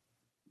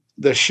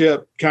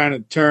ship kind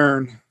of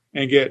turn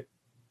and get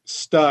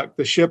stuck.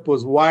 The ship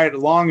was wide,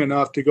 long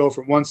enough to go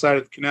from one side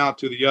of the canal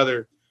to the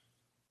other,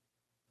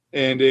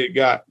 and it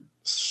got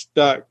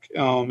stuck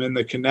in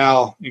the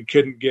canal and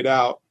couldn't get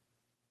out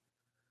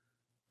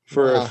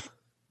for a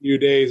few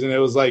days. And it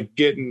was like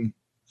getting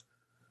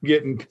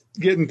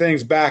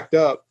things backed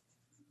up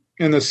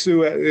in the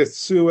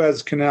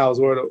Suez Canal is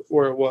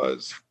where it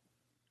was.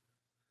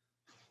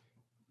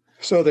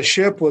 So the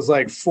ship was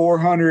like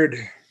 400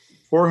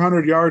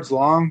 yards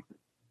long,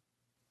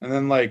 and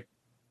then like,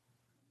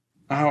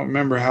 I don't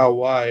remember how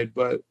wide,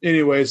 but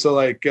anyway, so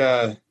like,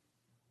 so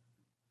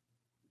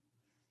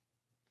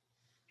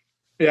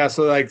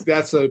like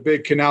that's a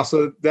big canal.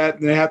 So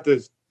that they have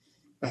to,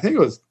 I think it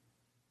was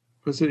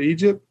it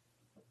Egypt?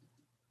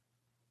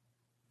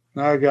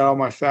 Now I got all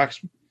my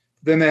facts.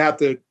 Then they have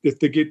to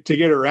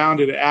get around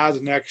it, it adds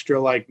an extra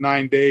like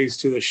 9 days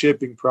to the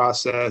shipping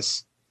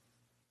process.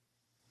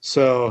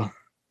 So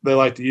they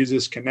like to use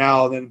this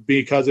canal. And then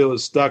because it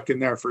was stuck in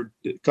there for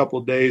a couple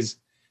of days,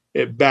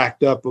 it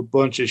backed up a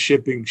bunch of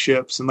shipping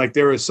ships. And like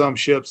there were some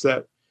ships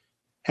that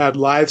had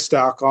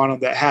livestock on them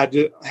that had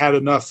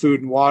enough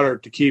food and water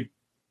to keep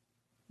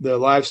the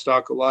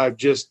livestock alive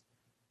just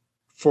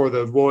for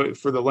the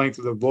length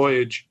of the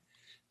voyage.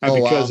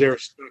 And because they were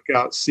stuck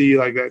out sea,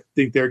 like I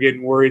think they're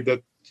getting worried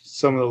that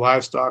some of the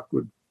livestock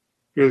was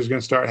going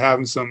to start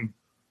having some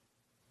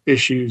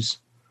issues.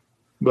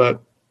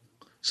 But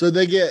so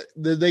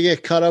did they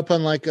get cut up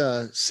on like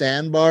a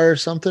sandbar or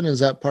something? Is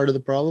that part of the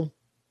problem?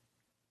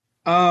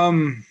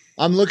 I'm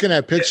looking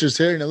at pictures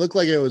here, and it looked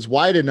like it was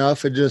wide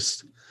enough. It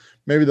just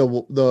maybe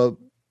the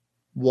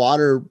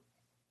water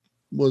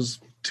was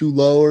too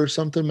low or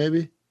something.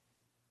 Maybe.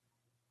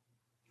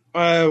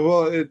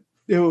 Well, it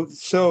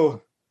was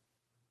so.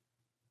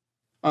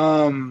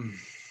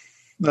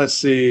 Let's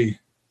see.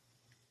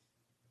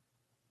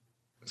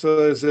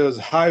 So there was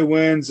high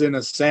winds and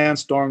a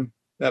sandstorm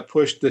that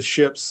pushed the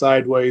ship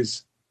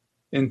sideways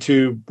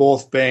into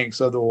both banks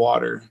of the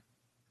water.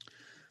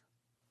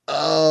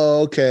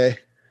 Oh, okay.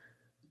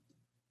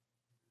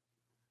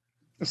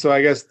 So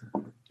I guess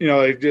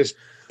it just,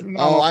 I don't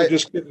Oh, know if I it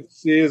just couldn't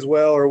see as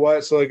well or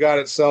what. So it got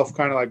itself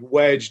kind of like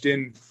wedged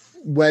in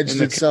wedged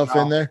the itself in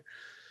canal. there.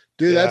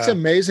 Dude, that's Yeah.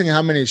 amazing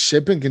how many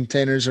shipping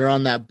containers are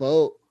on that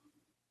boat.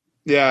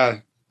 Yeah. I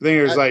think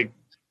there's I, like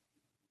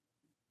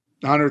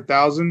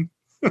 100,000.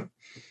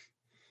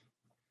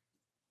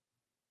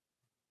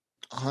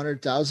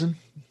 100,000.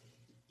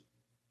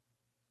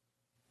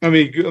 Let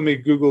me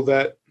Google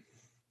that.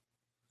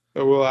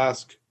 I will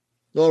ask.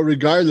 Well,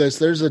 regardless,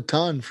 there's a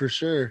ton for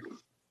sure.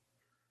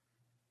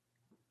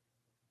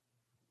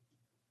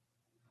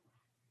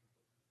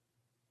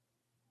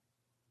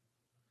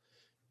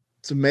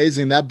 It's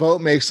amazing. That boat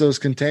makes those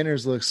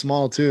containers look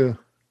small too.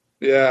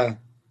 Yeah.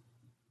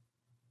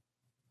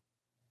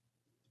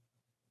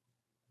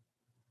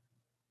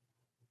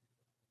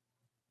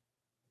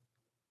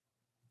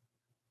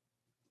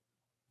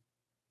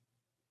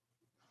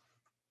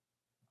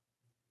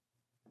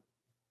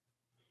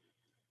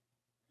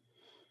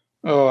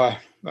 Oh,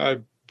 I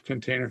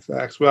container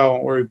facts. Well, I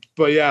won't worry.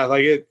 But yeah,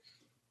 like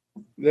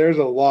there's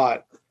a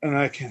lot.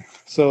 And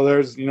so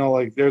there's,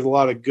 like there's a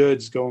lot of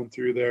goods going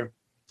through there.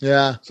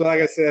 Yeah. So,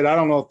 like I said, I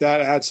don't know if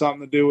that had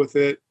something to do with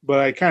it, but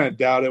I kind of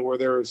doubt it where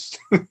there was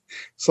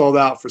sold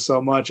out for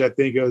so much. I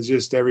think it was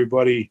just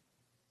everybody,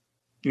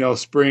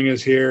 spring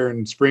is here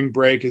and spring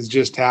break has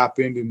just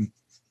happened and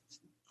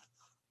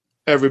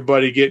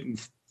everybody getting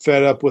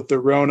fed up with the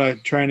Rona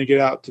trying to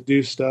get out to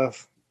do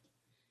stuff.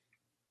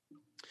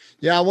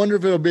 Yeah. I wonder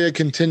if it'll be a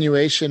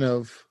continuation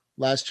of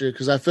last year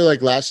because I feel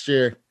like last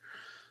year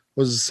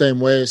was the same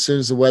way. As soon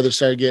as the weather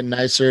started getting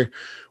nicer,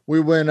 we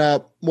went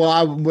up. Well,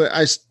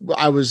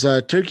 I was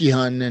turkey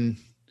hunting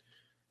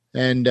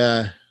and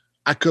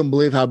I couldn't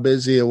believe how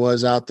busy it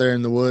was out there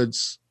in the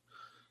woods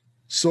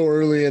so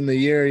early in the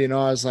year.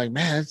 I was like,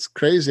 man, it's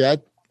crazy.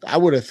 I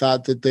would have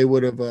thought that they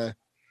would have.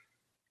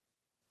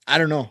 I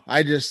don't know.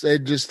 I'd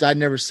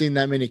never seen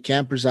that many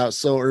campers out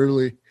so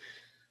early,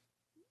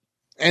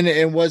 and Yeah.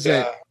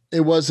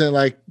 it wasn't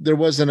like there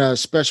wasn't a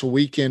special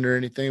weekend or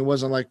anything. It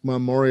wasn't like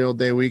Memorial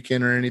Day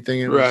weekend or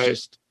anything. It was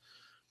Right.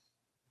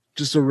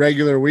 just a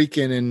regular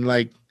weekend, and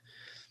like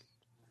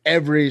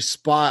every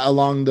spot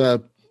along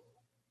the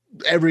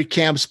every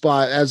camp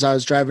spot as I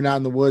was driving out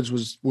in the woods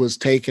was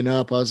taken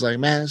up. I was like,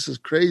 man, this is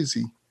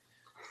crazy.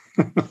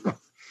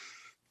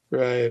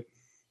 Right.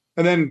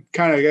 And then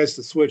kind of, I guess,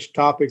 to switch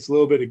topics a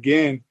little bit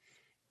again,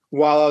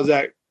 while I was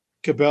at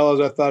Cabela's,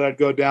 I thought I'd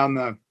go down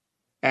the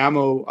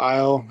ammo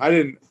aisle. I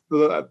didn't,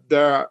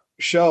 their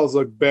shells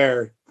look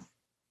bare,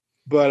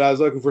 but I was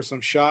looking for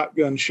some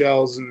shotgun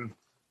shells and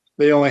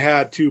they only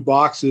had two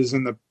boxes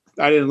and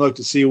I didn't look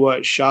to see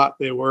what shot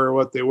they were or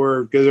what they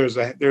were because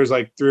there's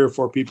like three or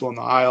four people in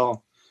the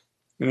aisle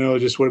and it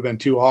just would have been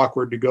too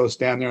awkward to go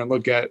stand there and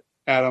look at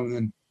them and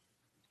then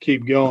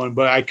keep going.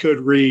 But I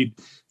could read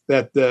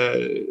that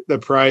the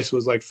price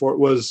was like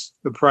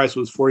the price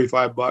was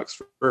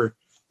 $45 for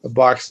a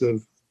box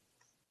of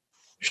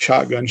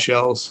shotgun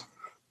shells.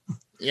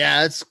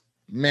 Yeah, it's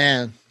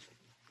man.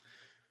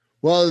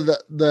 Well,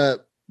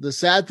 the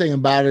sad thing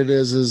about it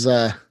is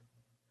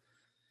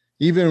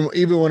even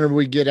whenever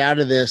we get out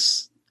of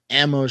this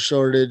ammo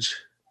shortage,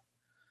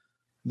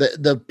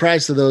 the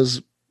price of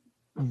those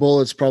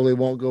bullets probably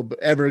won't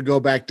ever go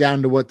back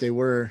down to what they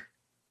were.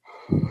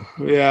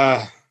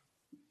 Yeah,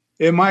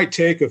 it might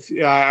take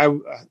I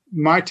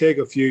might take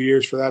a few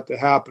years for that to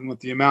happen with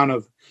the amount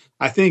of.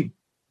 I think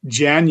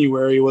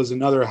January was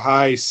another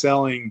high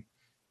selling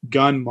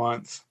gun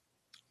month.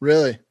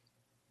 Really?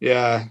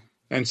 Yeah,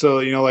 and so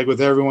like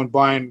with everyone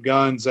buying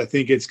guns, I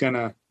think it's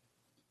gonna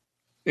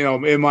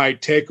it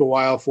might take a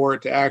while for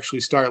it to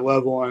actually start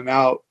leveling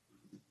out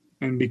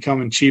and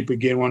becoming cheap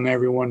again when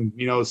everyone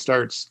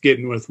starts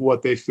getting with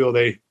what they feel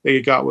they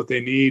got what they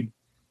need.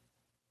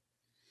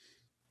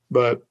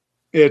 But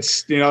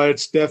it's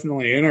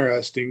definitely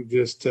interesting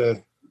just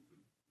to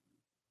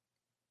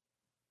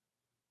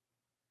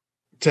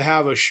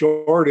have a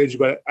shortage,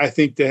 but I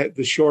think that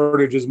the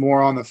shortage is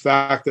more on the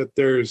fact that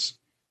there's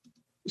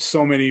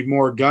so many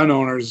more gun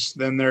owners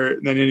than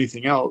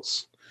anything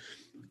else.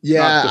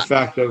 Not the Yeah.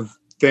 fact of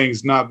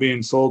things not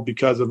being sold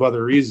because of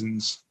other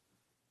reasons.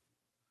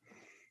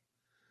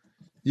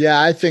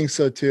 Yeah, I think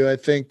so too. I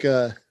think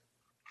oh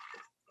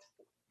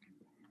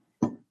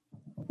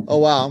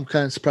wow, I'm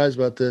kind of surprised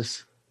about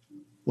this.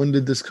 When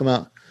did this come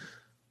out?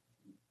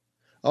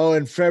 Oh,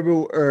 in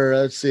February, or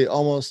let's see,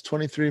 almost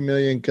 23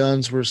 million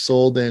guns were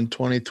sold in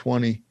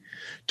 2020.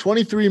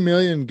 23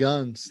 million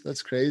guns.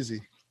 That's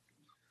crazy.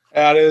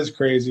 That is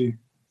crazy.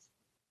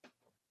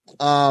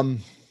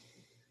 Um,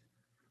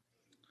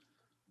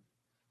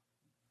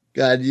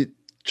 God, you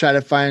try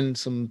to find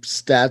some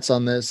stats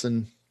on this,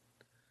 and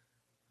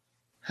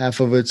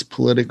half of it's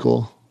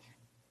political.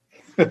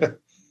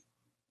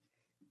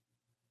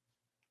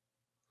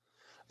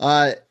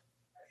 Uh,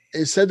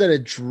 it said that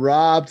it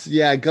dropped.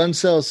 Yeah, gun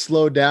sales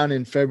slowed down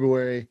in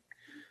February.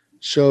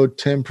 Showed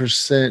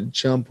 10%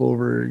 jump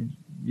over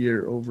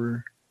year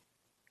over.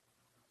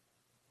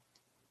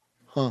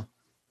 Huh.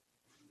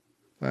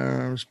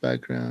 Firearms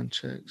background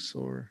checks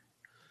or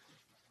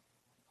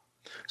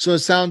So it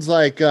sounds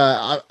like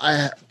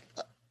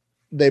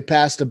they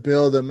passed a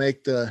bill to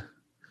make the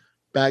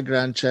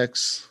background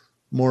checks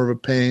more of a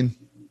pain.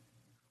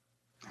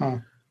 Huh.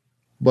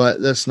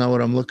 But that's not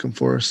what I'm looking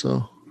for.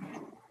 So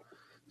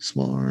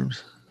small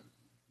arms.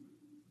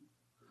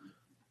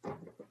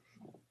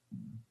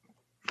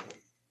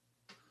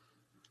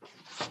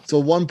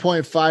 So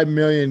 1.5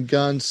 million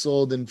guns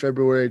sold in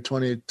February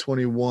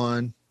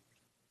 2021.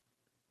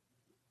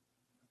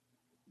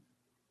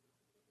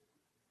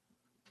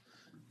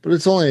 But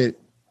it's only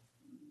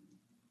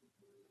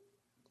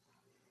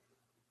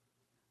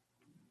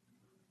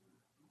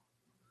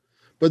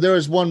but there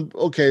was one.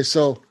 Okay,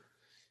 so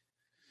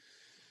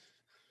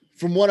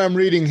from what I'm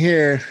reading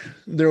here,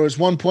 there was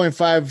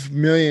 1.5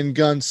 million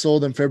guns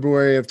sold in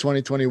February of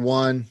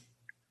 2021.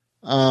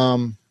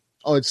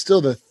 It's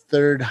still the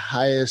third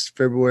highest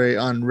February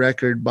on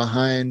record,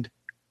 behind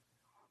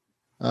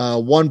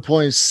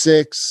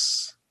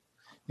 1.6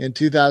 in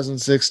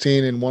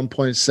 2016 and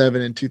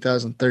 1.7 in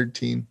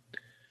 2013.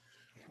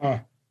 Huh.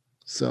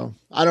 So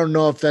I don't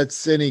know if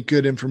that's any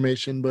good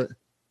information, but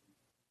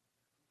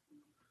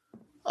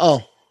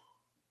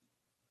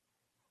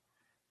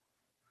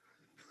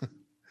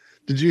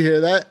did you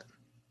hear that?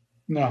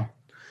 No.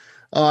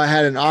 Oh, I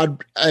had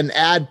an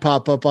ad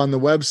pop up on the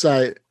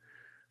website.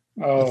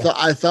 Oh.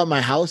 I thought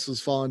my house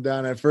was falling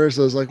down at first.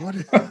 I was like, what?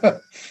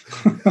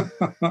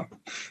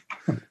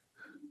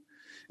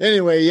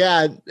 Anyway,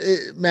 yeah,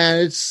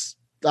 it's,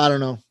 I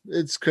don't know.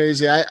 It's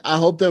crazy. I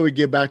hope that we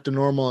get back to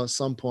normal at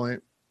some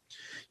point,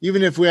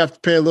 even if we have to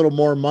pay a little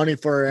more money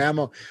for our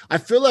ammo. I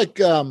feel like,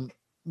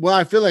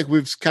 I feel like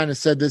we've kind of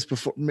said this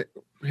before.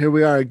 Here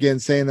we are again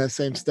saying that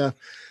same stuff.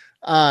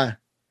 I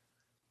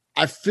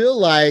feel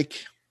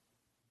like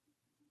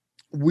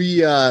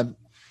we, I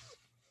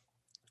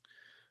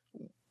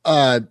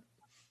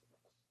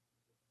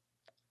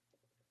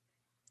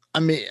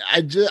mean,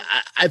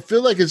 I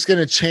feel like it's going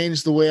to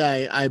change the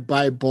way I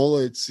buy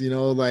bullets,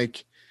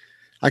 like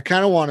I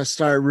kind of want to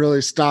start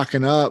really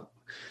stocking up,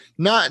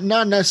 not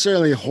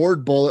necessarily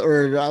hoard bullet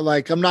or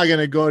like, I'm not going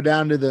to go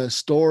down to the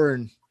store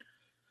and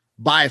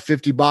buy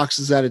 50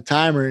 boxes at a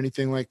time or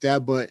anything like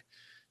that. But,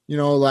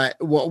 like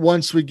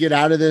once we get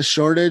out of this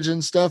shortage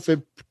and stuff,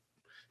 it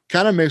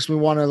kind of makes me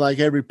want to, like,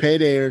 every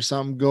payday or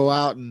something, go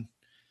out and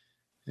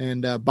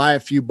buy a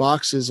few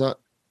boxes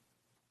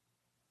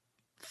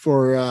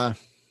for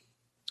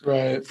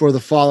right. for the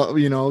fall,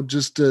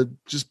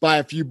 just buy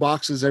a few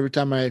boxes every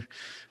time I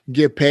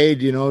get paid,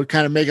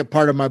 kind of make it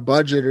part of my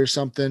budget or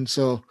something.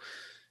 So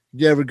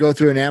if you ever go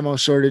through an ammo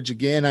shortage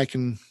again, I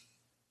can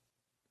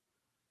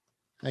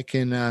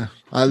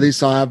at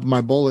least I'll have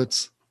my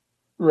bullets.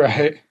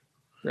 Right.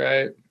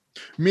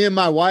 Me and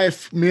my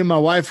wife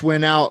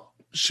went out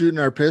shooting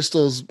our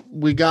pistols.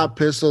 We got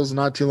pistols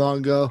not too long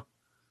ago.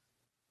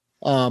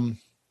 And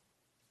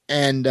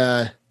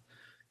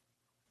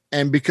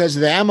because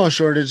of the ammo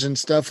shortage and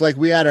stuff, like,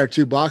 we had our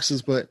 2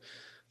 boxes, but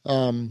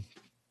I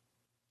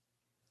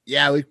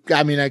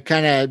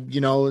kind of,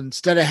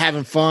 instead of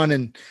having fun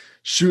and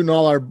shooting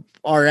all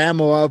our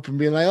ammo up and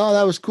being like, oh,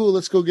 that was cool,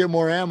 let's go get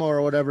more ammo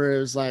or whatever, it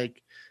was like,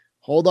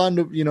 hold on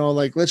to,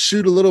 like, let's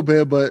shoot a little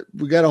bit, but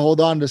we got to hold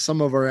on to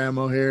some of our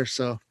ammo here.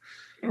 So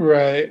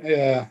Right.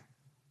 Yeah.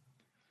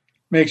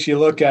 Makes you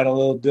look at it a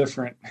little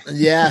different.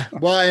 yeah.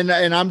 Well, and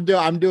I'm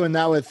doing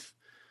that with,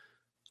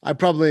 I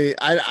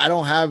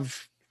don't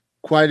have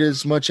quite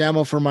as much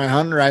ammo for my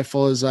hunting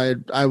rifle as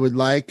I would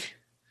like.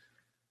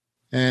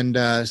 And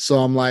so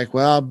I'm like,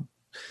 well,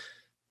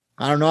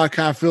 I don't know. I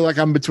kind of feel like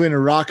I'm between a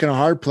rock and a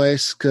hard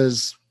place,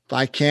 because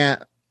I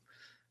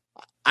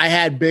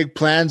had big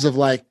plans of,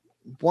 like,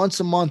 once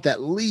a month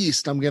at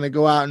least, I'm going to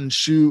go out and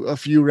shoot a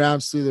few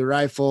rounds through the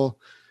rifle,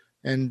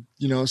 and,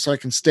 so I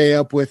can stay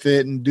up with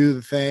it and do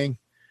the thing.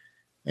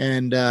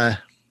 And I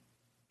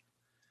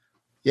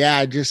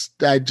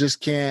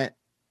just can't.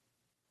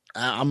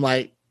 I'm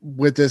like,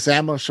 with this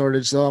ammo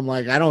shortage, though, I'm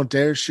like, I don't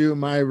dare shoot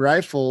my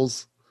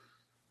rifles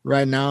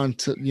right now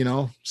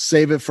until,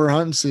 save it for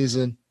hunting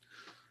season.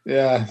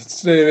 Yeah.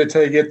 Save it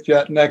till you get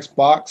that next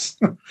box.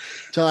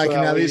 Till I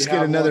can at least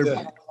get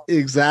another.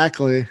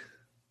 Exactly.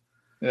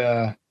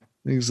 Yeah.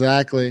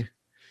 Exactly.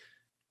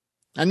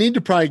 I need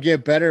to probably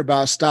get better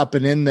about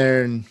stopping in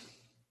there and,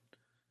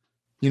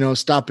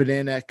 stopping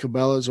in at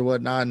Cabela's or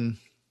whatnot,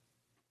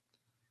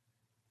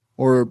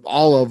 or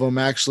all of them,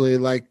 actually,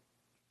 like,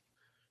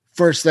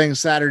 first thing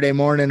Saturday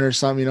morning or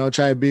something,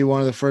 try to be one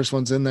of the first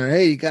ones in there.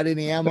 Hey, you got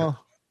any ammo?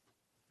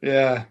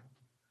 Yeah.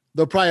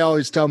 They'll probably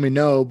always tell me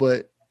no,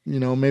 but,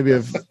 maybe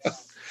if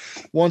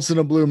once in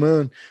a blue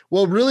moon.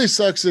 What really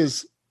sucks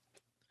is,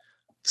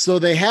 so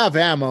they have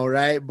ammo,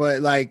 right?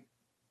 But, like,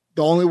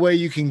 the only way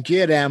you can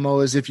get ammo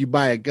is if you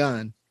buy a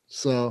gun.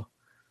 So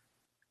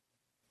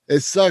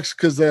it sucks,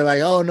 because they're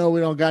like, oh no, we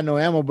don't got no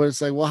ammo. But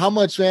it's like, well, how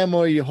much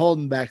ammo are you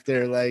holding back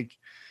there? Like,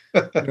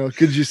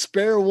 could you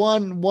spare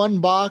one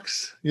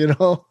box?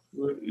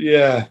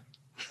 Yeah.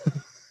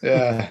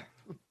 Yeah.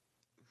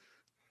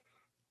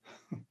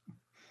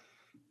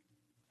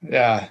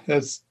 Yeah.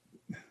 That's,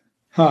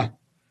 huh.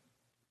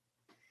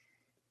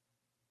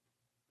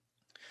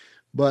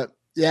 But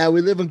yeah,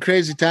 we live in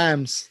crazy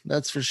times.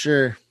 That's for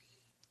sure.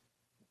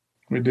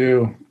 We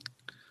do.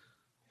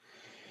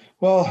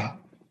 Well,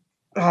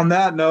 on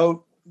that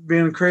note,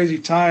 being crazy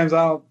times,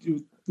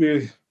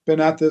 we've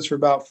been at this for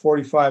about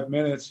 45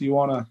 minutes. You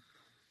want to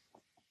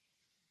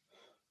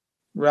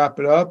wrap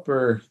it up,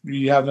 or do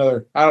you have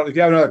another? If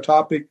you have another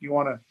topic you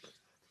want to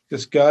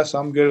discuss,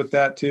 I'm good with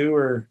that too.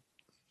 Or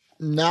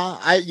no,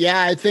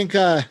 I think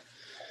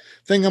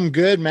I'm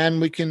good, man.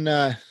 We can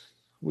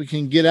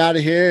get out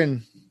of here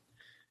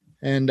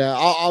and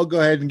I'll go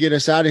ahead and get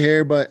us out of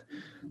here. But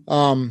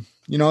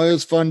it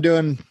was fun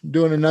doing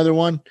another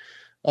one.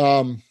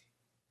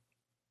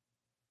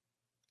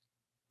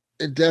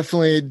 It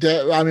definitely.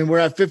 We're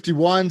at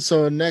 51,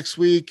 so next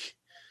week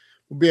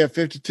we'll be at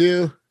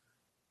 52,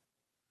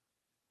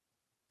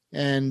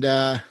 and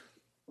we're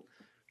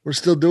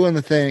still doing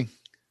the thing.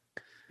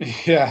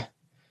 Yeah,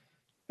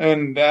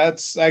 and I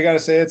gotta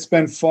say, it's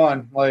been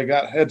fun. Like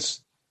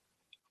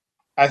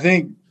I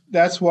think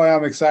that's why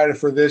I'm excited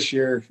for this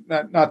year.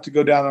 Not to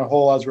go down the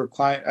hole as we're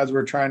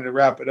trying to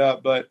wrap it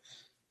up, but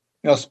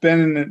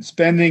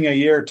spending a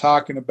year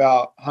talking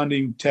about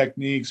hunting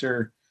techniques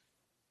or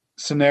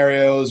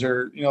scenarios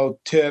or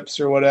tips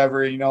or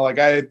whatever.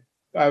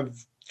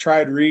 I've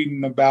tried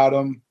reading about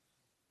them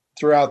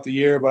throughout the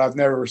year, but I've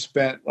never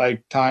spent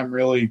like time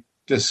really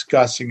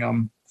discussing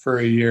them for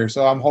a year.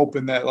 So I'm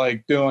hoping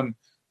that doing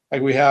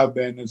like we have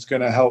been, it's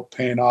going to help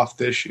paying off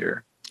this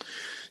year.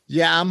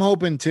 Yeah, I'm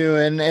hoping too,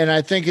 and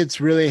I think it's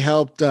really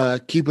helped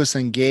keep us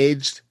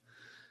engaged,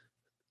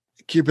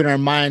 keeping our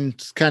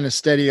minds kind of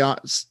steady on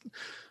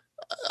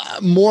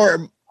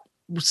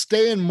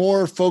staying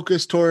more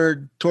focused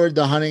toward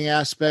the hunting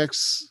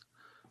aspects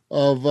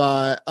of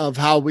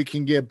how we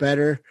can get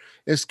better.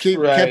 It's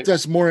kept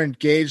us more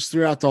engaged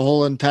throughout the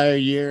whole entire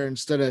year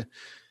instead of,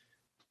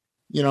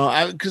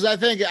 because I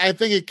think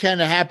it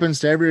kind of happens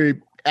to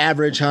every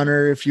average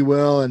hunter, if you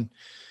will. And,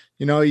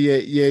 you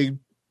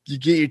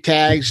get your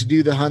tags, you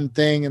do the hunt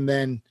thing, and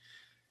then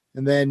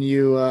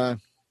you,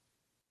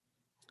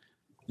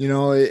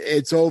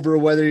 it's over.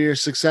 Whether you're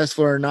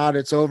successful or not,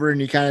 it's over,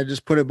 and you kind of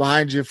just put it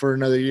behind you for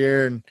another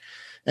year.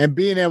 And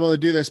being able to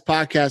do this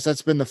podcast,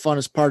 that's been the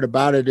funnest part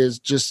about it, is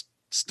just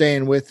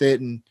staying with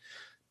it and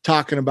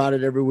talking about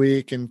it every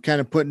week and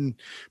kind of putting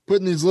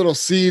these little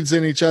seeds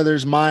in each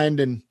other's mind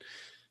and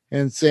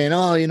saying,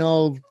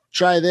 oh,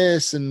 try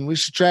this and we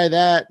should try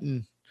that.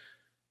 And,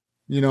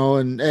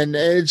 and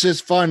it's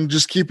just fun,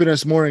 just keeping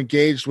us more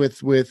engaged with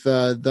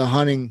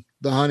the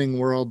hunting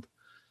world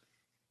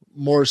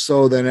more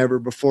so than ever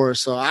before.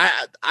 So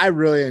I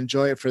really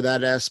enjoy it for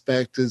that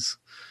aspect, is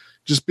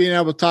just being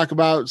able to talk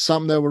about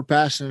something that we're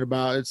passionate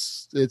about.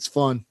 It's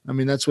fun. I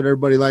mean, that's what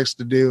everybody likes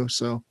to do.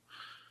 So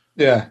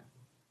yeah,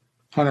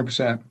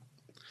 100%.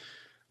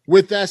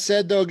 With that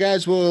said, though,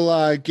 guys,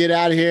 we'll get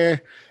out of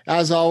here.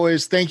 As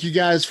always, thank you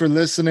guys for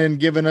listening,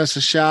 giving us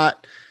a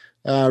shot.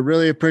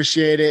 Really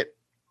appreciate it.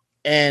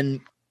 And,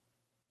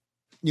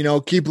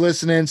 keep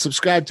listening,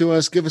 subscribe to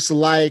us, give us a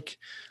like,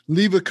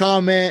 leave a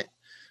comment.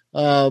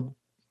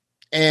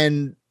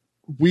 And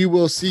we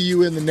will see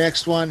you in the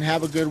next one.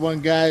 Have a good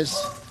one, guys.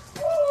 Talk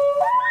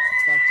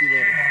to you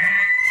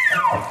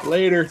later.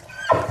 Later.